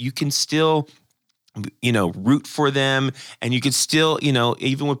is like, you can still, root for them, and you can still,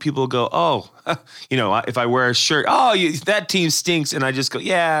 even when people go, oh, if I wear a shirt, oh, that team stinks, and I just go,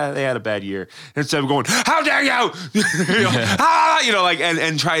 yeah, they had a bad year, instead of going, how dare you,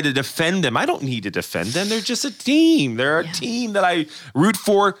 and try to defend them. I don't need to defend them. They're just a team. They're a team that I root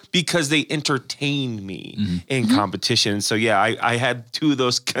for because they entertain me in competition. So yeah, I had two of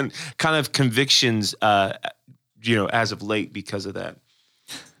those kind of convictions, as of late because of that.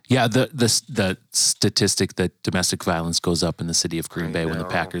 Yeah, the statistic that domestic violence goes up in the city of Green Bay when the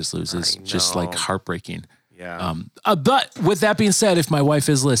Packers lose is just like heartbreaking. Yeah. But with that being said, if my wife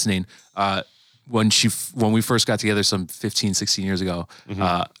is listening, when we first got together some 15, 16 years ago,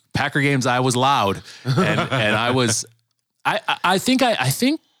 Packer games, I was loud, and I think,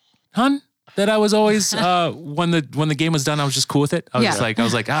 hon, that I was always when the game was done, I was just cool with it. I was like,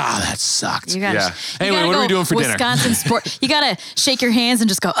 that sucked. Anyway, what are we doing for dinner? Wisconsin sport. You gotta shake your hands and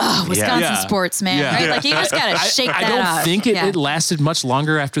just go, oh, Wisconsin sports, man. Right? Like you just gotta shake that I don't off. think it lasted much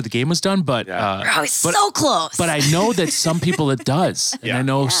longer after the game was done, but so close. But I know that some people it does, and I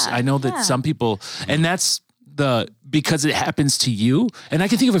know that some people, and that's because it happens to you. And I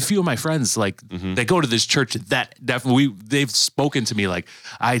can think of a few of my friends, like they go to this church that definitely they've spoken to me like,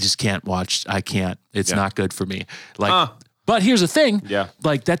 I just can't watch. I can't, it's not good for me. Like, but here's the thing. Yeah.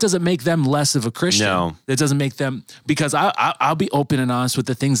 Like that doesn't make them less of a Christian. No. That doesn't make them, because I'll be open and honest with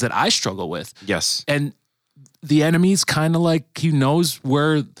the things that I struggle with. Yes. And the enemy's kind of like, he knows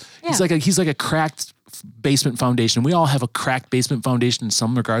where he's like a cracked basement foundation. We all have a cracked basement foundation in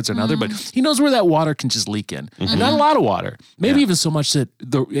some regards or another, but he knows where that water can just leak in. And not a lot of water. Maybe even so much that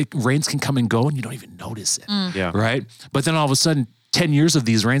the rains can come and go and you don't even notice it. Yeah. Right? But then all of a sudden, 10 years of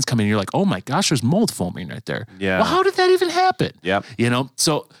these rains come in, you're like, oh my gosh, there's mold foaming right there. Yeah. Well, how did that even happen? Yep. You know,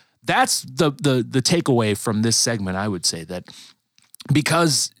 so that's the takeaway from this segment. I would say that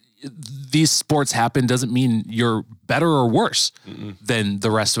because these sports happen doesn't mean you're better or worse than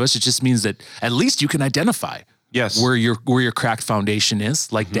the rest of us. It just means that at least you can identify where your cracked foundation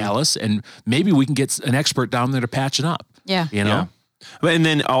is, like Dallas, and maybe we can get an expert down there to patch it up. Yeah. You know? But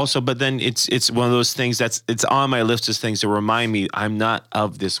then it's one of those things it's on my list of things to remind me I'm not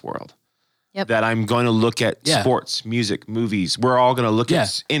of this world. Yep. That I'm going to look at sports, music, movies. We're all going to look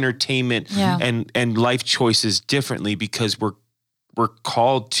at entertainment and life choices differently because we're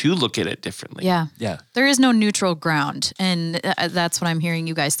called to look at it differently. Yeah. Yeah. There is no neutral ground. And that's what I'm hearing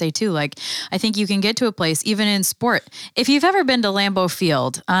you guys say too. Like, I think you can get to a place, even in sport. If you've ever been to Lambeau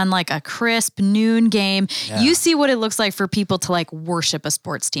Field on like a crisp noon game, you see what it looks like for people to like worship a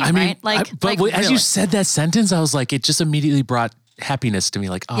sports team, right? But as you said that sentence, I was like, it just immediately brought happiness to me.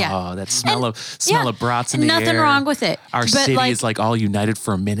 Like, that smell of brats in the air. Nothing wrong with it. Our city is like all united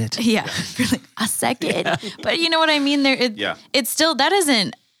for a minute. Yeah. For like a second. But you know what I mean? It's still, that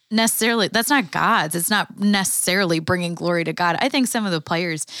isn't necessarily, that's not God's. It's not necessarily bringing glory to God. I think some of the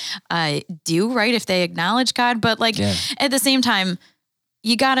players do, right? If they acknowledge God, but like at the same time,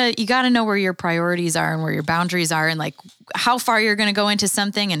 you gotta know where your priorities are and where your boundaries are and like how far you're going to go into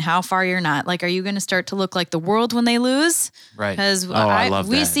something and how far you're not. Like, are you going to start to look like the world when they lose? Right. Because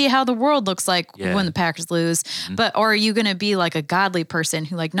we see how the world looks like when the Packers lose. But, or are you going to be like a godly person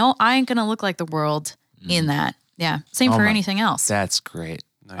who like, no, I ain't going to look like the world in that. Yeah. Same for anything else. That's great.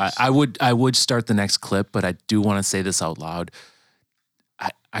 Nice. I would start the next clip, but I do want to say this out loud.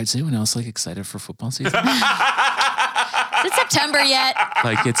 Is anyone else like excited for football season? Is it September yet?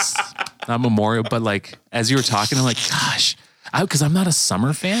 Like, it's not Memorial, but like as you were talking, I'm like, gosh, because I'm not a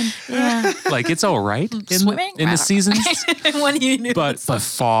summer fan. Yeah. Like, it's all right Swimming in the seasons, when you knew. but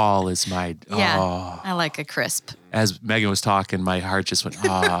fall is my I like a crisp. As Megan was talking, my heart just went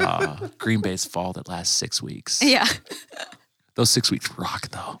Green Bay's fall that lasts 6 weeks. Yeah. Those 6 weeks rock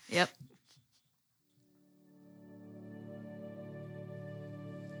though. Yep.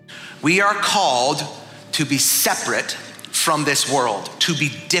 We are called to be separate from this world, to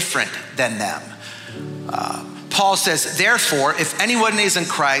be different than them. Paul says, therefore, if anyone is in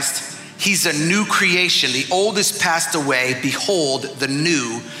Christ, he's a new creation. The old is passed away. Behold, the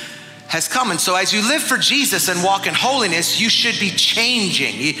new has come. And so as you live for Jesus and walk in holiness, you should be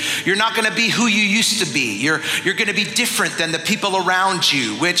changing. You're not going to be who you used to be. You're going to be different than the people around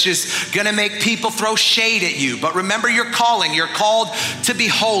you, which is going to make people throw shade at you. But remember your calling. You're called to be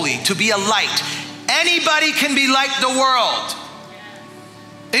holy, to be a light. Anybody can be like the world.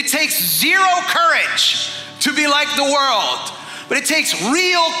 It takes zero courage to be like the world, but it takes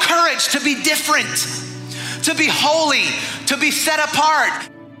real courage to be different, to be holy, to be set apart.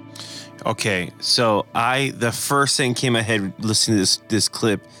 Okay, so the first thing came ahead listening to this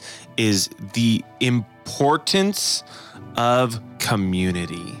clip is the importance of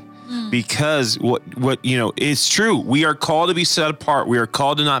community. Because what it's true. We are called to be set apart. We are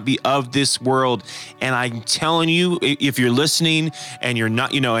called to not be of this world. And I'm telling you, if you're listening and you're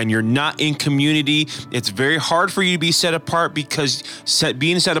not, and you're not in community, it's very hard for you to be set apart because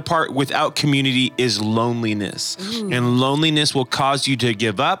being set apart without community is loneliness. And loneliness will cause you to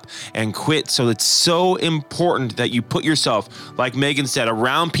give up and quit. So it's so important that you put yourself, like Megan said,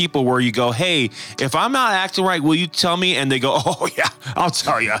 around people where you go, hey, if I'm not acting right, will you tell me? And they go, oh yeah, I'll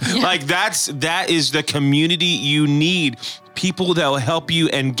tell you. Yeah. Like that is the community you need. People that will help you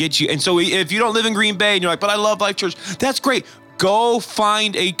and get you. And so if you don't live in Green Bay and you're like, but I love Life Church, that's great. Go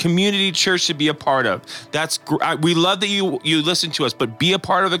find a community church to be a part of. We love that you listen to us, but be a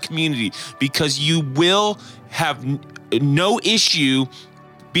part of a community because you will have no issue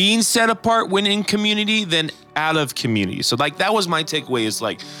being set apart when in community than out of community. So like that was my takeaway is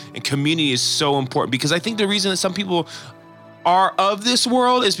like, and community is so important because I think the reason that some people are of this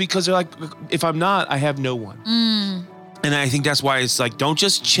world is because they're like, if I'm not, I have no one. And I think that's why it's like, don't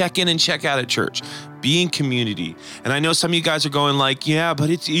just check in and check out at church. Be in community. And I know some of you guys are going like, yeah,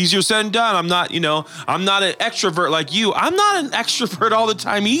 but it's easier said than done. I'm not an extrovert like you. I'm not an extrovert all the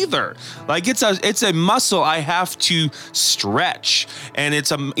time either. Like it's a muscle I have to stretch. And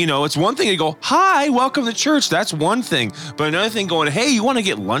it's one thing to go, hi, welcome to church. That's one thing. But another thing going, hey, you want to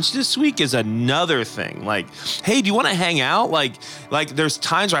get lunch this week is another thing. Like, hey, do you want to hang out? Like there's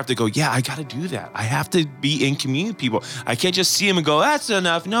times where I have to go, yeah, I got to do that. I have to be in community with people. I can't just see them and go, that's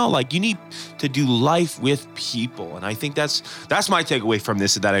enough. No, like you need to do life life with people. And I think that's my takeaway from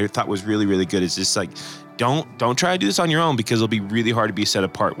this that I thought was really, really good. Is just like, don't try to do this on your own, because it'll be really hard to be set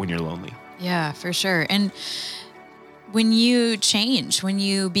apart when you're lonely. Yeah, for sure. And when you change, when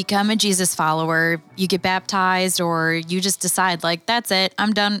you become a Jesus follower, you get baptized, or you just decide like, that's it.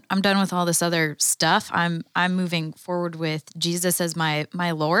 I'm done with all this other stuff. I'm moving forward with Jesus as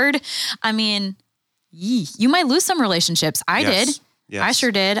my Lord. I mean, you might lose some relationships. I did. Yes. I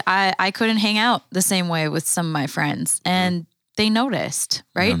sure did. I couldn't hang out the same way with some of my friends, and they noticed,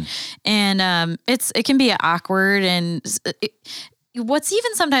 right? And it can be awkward, and what's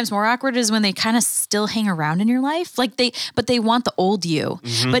even sometimes more awkward is when they kind of still hang around in your life. Like but they want the old you,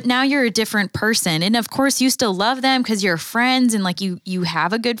 but now you're a different person. And of course you still love them because you're friends, and like you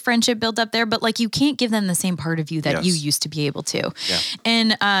have a good friendship built up there, but like you can't give them the same part of you that you used to be able to. Yeah.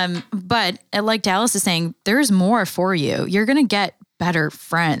 And, but like Dallas is saying, there's more for you. You're going to get better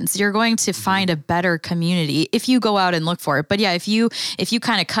friends. You're going to find a better community if you go out and look for it. But yeah, if you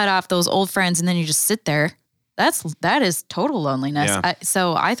kind of cut off those old friends and then you just sit there, that is total loneliness. Yeah.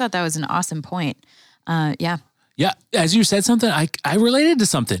 So I thought that was an awesome point. Yeah. Yeah. As you said something, I related to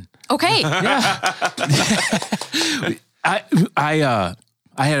something. Okay. Yeah. I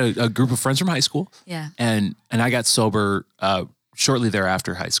had a group of friends from high school. Yeah. And I got sober shortly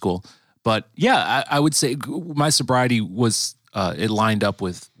thereafter high school. But yeah, I would say my sobriety was it lined up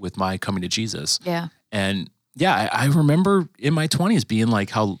with my coming to Jesus. Yeah. And yeah, I remember in my 20s being like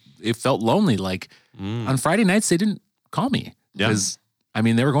how it felt lonely. Like on Friday nights, they didn't call me because I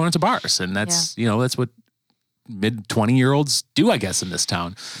mean, they were going into bars, and that's, that's what mid 20-year-olds do, I guess, in this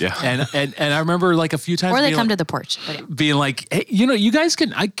town. Yeah. And I remember like a few times, or they come to the porch, being like, hey, you guys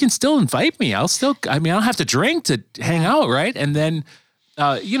I can still invite me. I don't have to drink to hang out. Right. And then,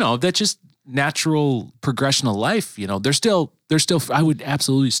 that's just natural progression of life. They're still, I would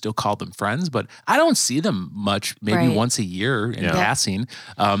absolutely still call them friends, but I don't see them much, maybe once a year in passing.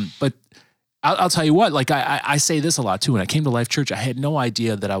 But I'll tell you what, like I say this a lot too. When I came to Life Church, I had no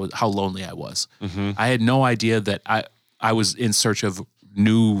idea that how lonely I was. I had no idea that I was in search of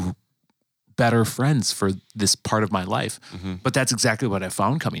new, better friends for this part of my life. But that's exactly what I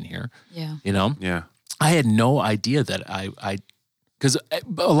found coming here. Yeah. Yeah. I had no idea that because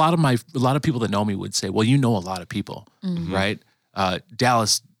a lot of people that know me would say, well, you know a lot of people, right?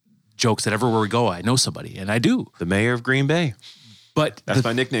 Dallas jokes that everywhere we go, I know somebody, and I do. The mayor of Green Bay. But that's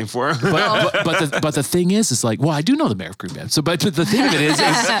my nickname for him. But the thing is like, well, I do know the mayor of Green Bay. So, but the thing of it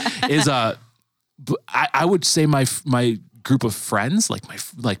is I would say my group of friends,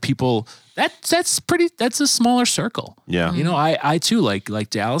 like people, that's a smaller circle. Yeah. I too, like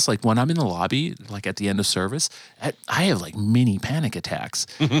Dallas, like when I'm in the lobby, like at the end of service, I have like mini panic attacks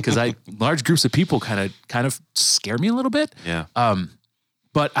because large groups of people kind of scare me a little bit. Yeah.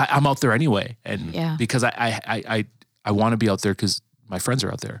 But I'm out there anyway. And because I want to be out there because my friends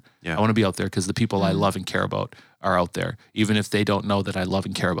are out there. Yeah. I want to be out there because the people I love and care about are out there, even if they don't know that I love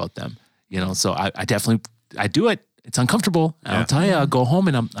and care about them. So I definitely do it. It's uncomfortable. And I'll tell you, I'll go home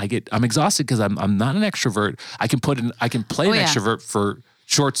and I'm exhausted because I'm not an extrovert. I can play an extrovert for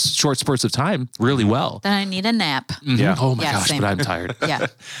short spurts of time really well. Then I need a nap. Yeah. Oh my gosh, same. but I'm tired. Yeah.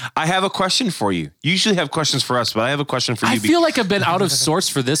 I have a question for you. You usually have questions for us, but I have a question for you. I feel like I've been out of sorts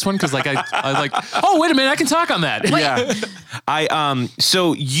for this one because like I like, oh wait a minute, I can talk on that. Yeah.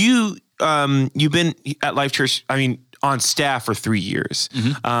 So you've been at Life Church, I mean, on staff for 3 years,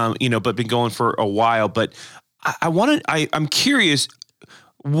 but been going for a while. But I'm curious,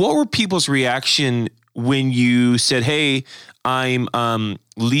 what were people's reaction when you said, hey, I'm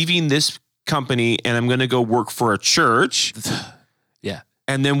leaving this company and I'm going to go work for a church? Yeah.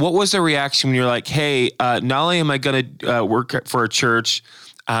 And then what was the reaction when you're like, hey, not only am I going to work for a church,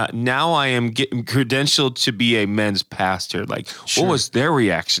 now I am getting credentialed to be a men's pastor. Like, what was their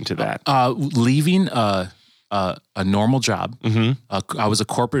reaction to that? Leaving a normal job. I was a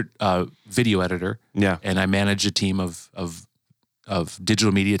corporate video editor. Yeah. And I managed a team of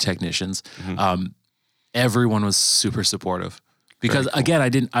digital media technicians. Everyone was super supportive because again,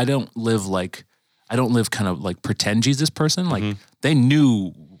 I don't live kind of like pretend Jesus person. Like they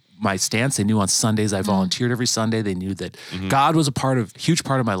knew my stance. They knew on Sundays I volunteered every Sunday. They knew that God was huge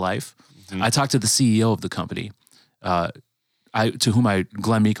part of my life. I talked to the CEO of the company, to whom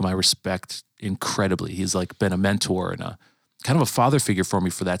Glenn Meekum, I respect incredibly. He's like been a mentor and a kind of a father figure for me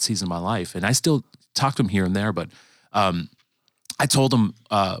for that season of my life. And I still talk to him here and there, but I told him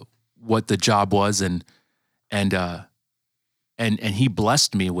what the job was and he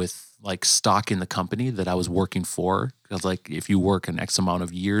blessed me with like stock in the company that I was working for. Because like if you work an X amount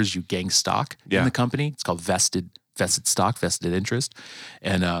of years, you gain stock in the company. It's called vested stock, vested interest.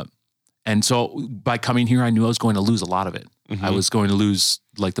 And And so by coming here, I knew I was going to lose a lot of it. I was going to lose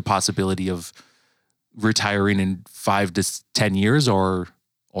like the possibility of retiring in 5 to 10 years or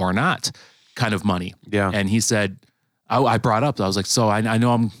not kind of money. Yeah. And he said, I brought up, I was like, so I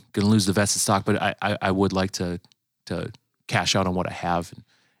know I'm going to lose the vested stock, but I would like to cash out on what I have.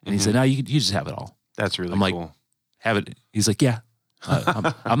 And he said, no, you just have it all. That's really I'm like, cool. have it. He's like, yeah,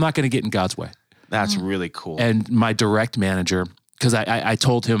 I'm not going to get in God's way. That's really cool. And my direct manager, because I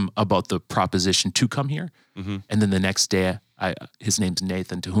told him about the proposition to come here. And then the next day, his name's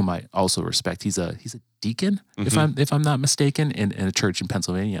Nathan, to whom I also respect. He's a deacon, if I'm not mistaken, in a church in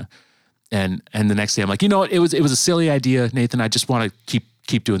Pennsylvania. And the next day I'm like, you know what? It was a silly idea, Nathan. I just want to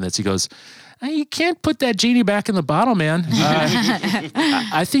keep doing this. He goes, you can't put that genie back in the bottle, man.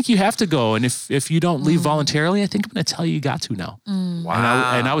 I think you have to go. And if you don't leave voluntarily, I think I'm going to tell you got to now.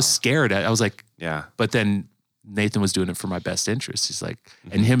 Wow. And I was scared. I was like, yeah. But then Nathan was doing it for my best interest. He's like,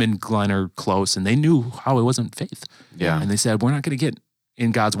 and him and Glenn are close, and they knew how it wasn't faith. Yeah. And they said, we're not going to get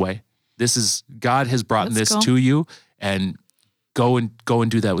in God's way. God has brought That's this cool. to you, and go and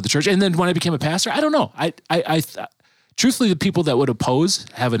do that with the church. And then when I became a pastor, I don't know. I truthfully, the people that would oppose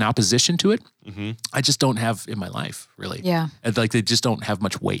have an opposition to it. I just don't have in my life, really. Yeah. And like, they just don't have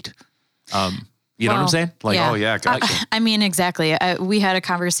much weight. You know what I'm Well, saying? Like, yeah. Oh yeah, gotcha. I mean, exactly. We had a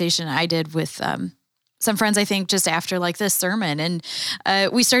conversation I did with some friends, I think, just after like this sermon. And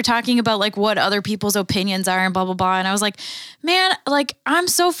we started talking about like what other people's opinions are and blah, blah, blah. And I was like, man, like I'm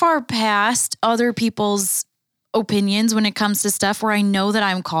so far past other people's opinions when it comes to stuff where I know that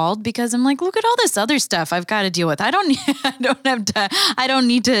I'm called, because I'm like, look at all this other stuff I've got to deal with. I don't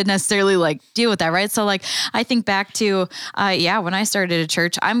need to necessarily like deal with that. Right. So like, I think back to, when I started a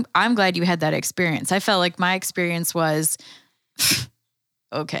church, I'm glad you had that experience. I felt like my experience was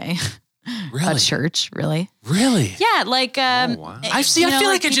okay. really? A church, really? Really? Yeah. Like, wow. I feel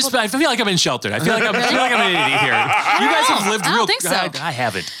like I feel like I'm in shelter. I feel like I'm an idiot here. You guys have lived I don't real. think so. I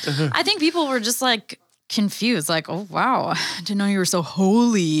haven't. I think people were just like confused, like, oh wow, I didn't know you were so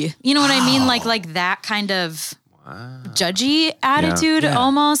holy. You know what I mean? Like that kind of judgy attitude Yeah.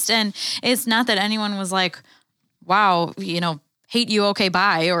 almost. And it's not that anyone was like, wow, hate you, okay,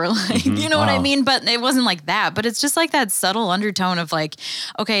 bye, or like, you know what I mean? But it wasn't like that. But it's just like that subtle undertone of like,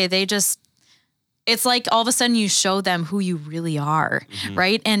 okay, it's like all of a sudden you show them who you really are,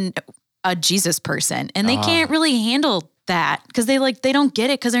 right? And a Jesus person, and they can't really handle that because they don't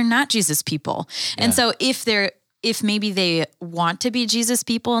get it because they're not Jesus people. And so if maybe they want to be Jesus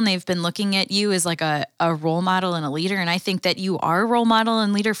people and they've been looking at you as like a role model and a leader, and I think that you are a role model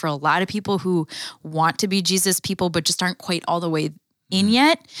and leader for a lot of people who want to be Jesus people but just aren't quite all the way in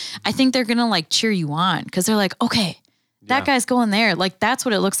yet, I think they're gonna like cheer you on because they're like, okay, that guy's going there. Like that's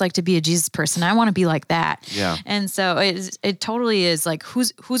what it looks like to be a Jesus person. I want to be like that. Yeah. And so it totally is like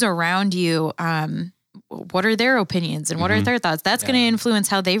who's around you. What are their opinions and what are their thoughts? That's going to influence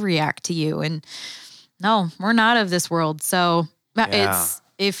how they react to you. And no, we're not of this world. So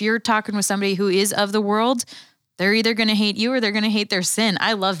if you're talking with somebody who is of the world, they're either going to hate you or they're going to hate their sin.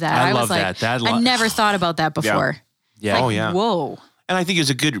 I love that. I love was like, that. I never thought about that before. Yeah. Like, Oh, yeah. Whoa. And I think it's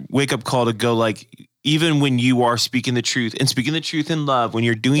a good wake up call to go like, even when you are speaking the truth and speaking the truth in love, when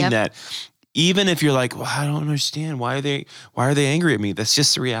you're doing that, even if you're like, well, I don't understand. Why are they angry at me? That's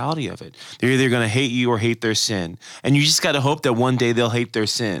just the reality of it. They're either going to hate you or hate their sin. And you just got to hope that one day they'll hate their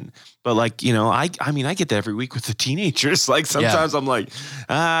sin. But like, I mean, I get that every week with the teenagers. Like sometimes I'm like,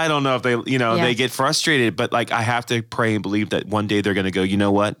 I don't know if they, they get frustrated, but like, I have to pray and believe that one day they're going to go, you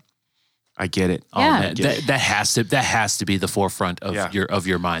know what? I get it. Yeah. That has to be the forefront of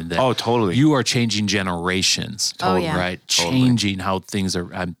your mind. That totally. You are changing generations. Totally. Oh, yeah. Right. Changing how things are.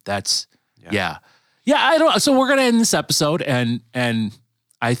 Yeah. I don't. So we're gonna end this episode, and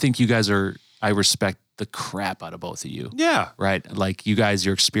I think you guys are. I respect the crap out of both of you. Yeah. Right. Like you guys,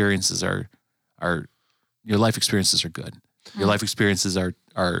 your experiences are your life experiences are good. Your life experiences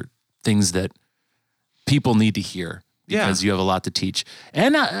are things that people need to hear. Because you have a lot to teach,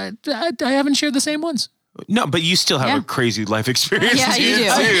 and I haven't shared the same ones. No, but you still have a crazy life experience. Yeah, you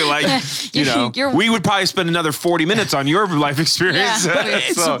do. Too. Like, we would probably spend another 40 minutes on your life experience.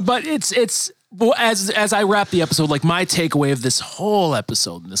 Yeah. But it's well, as I wrap the episode, like my takeaway of this whole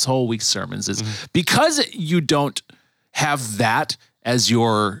episode and this whole week's sermons is because you don't have that as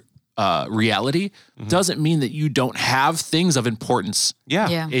your reality doesn't mean that you don't have things of importance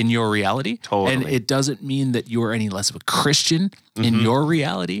in your reality. Totally. And it doesn't mean that you're any less of a Christian in your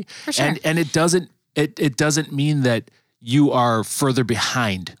reality. For sure. And it doesn't mean that you are further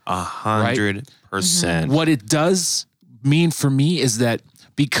behind. 100%. What it does mean for me is that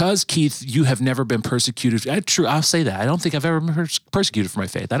because, Keith, you have never been persecuted. True, I'll say that. I don't think I've ever been persecuted for my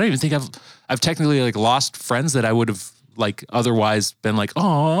faith. I don't even think I've technically like lost friends that I would have like otherwise been like,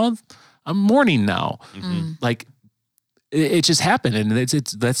 oh, I'm mourning now. Mm-hmm. Like it just happened, and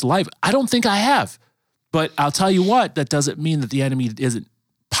that's life. I don't think I have, but I'll tell you what. That doesn't mean that the enemy isn't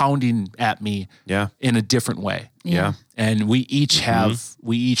pounding at me. In a different way. Yeah. And we each have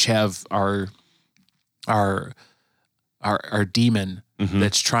our demon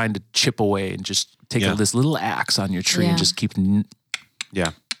that's trying to chip away and just take this little axe on your tree and just keep to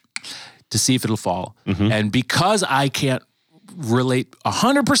see if it'll fall. And because I can't relate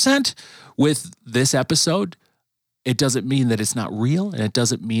 100% with this episode, it doesn't mean that it's not real, and it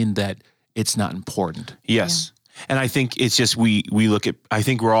doesn't mean that it's not important. Yes. And I think it's just we look at, I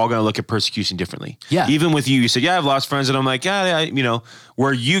think we're all going to look at persecution differently. Yeah. Even with you said, I've lost friends, and I'm like,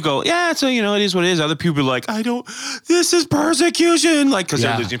 where you go, so, it is what it is. Other people are like, this is persecution, like, because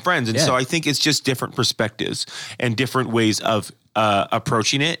they're losing friends. And so I think it's just different perspectives and different ways of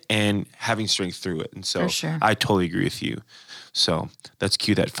approaching it and having strength through it. And so I totally agree with you. So let's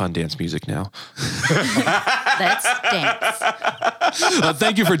cue that fun dance music now. Let's dance.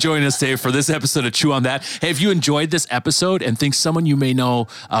 Thank you for joining us today for this episode of Chew on That. Hey, if you enjoyed this episode and think someone you may know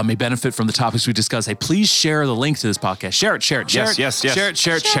may benefit from the topics we discussed, hey, please share the link to this podcast. Share it. Yes.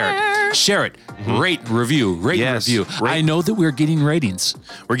 Share it. Rate, review. Rate. I know that we're getting ratings.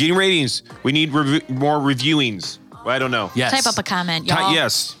 We need more reviewings. Well, I don't know. Yes. Type up a comment, y'all.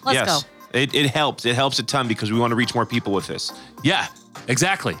 Yes. Let's go. It helps. It helps a ton because we want to reach more people with this. Yeah,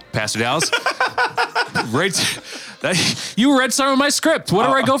 exactly. Pastor Dallas. You read some of my script. Where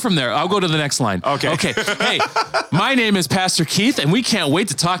do I go from there? I'll go to the next line. Okay. Hey, my name is Pastor Keith, and we can't wait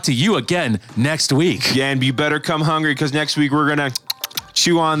to talk to you again next week. Yeah, and you better come hungry because next week we're going to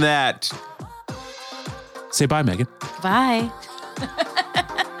chew on that. Say bye, Megan. Bye.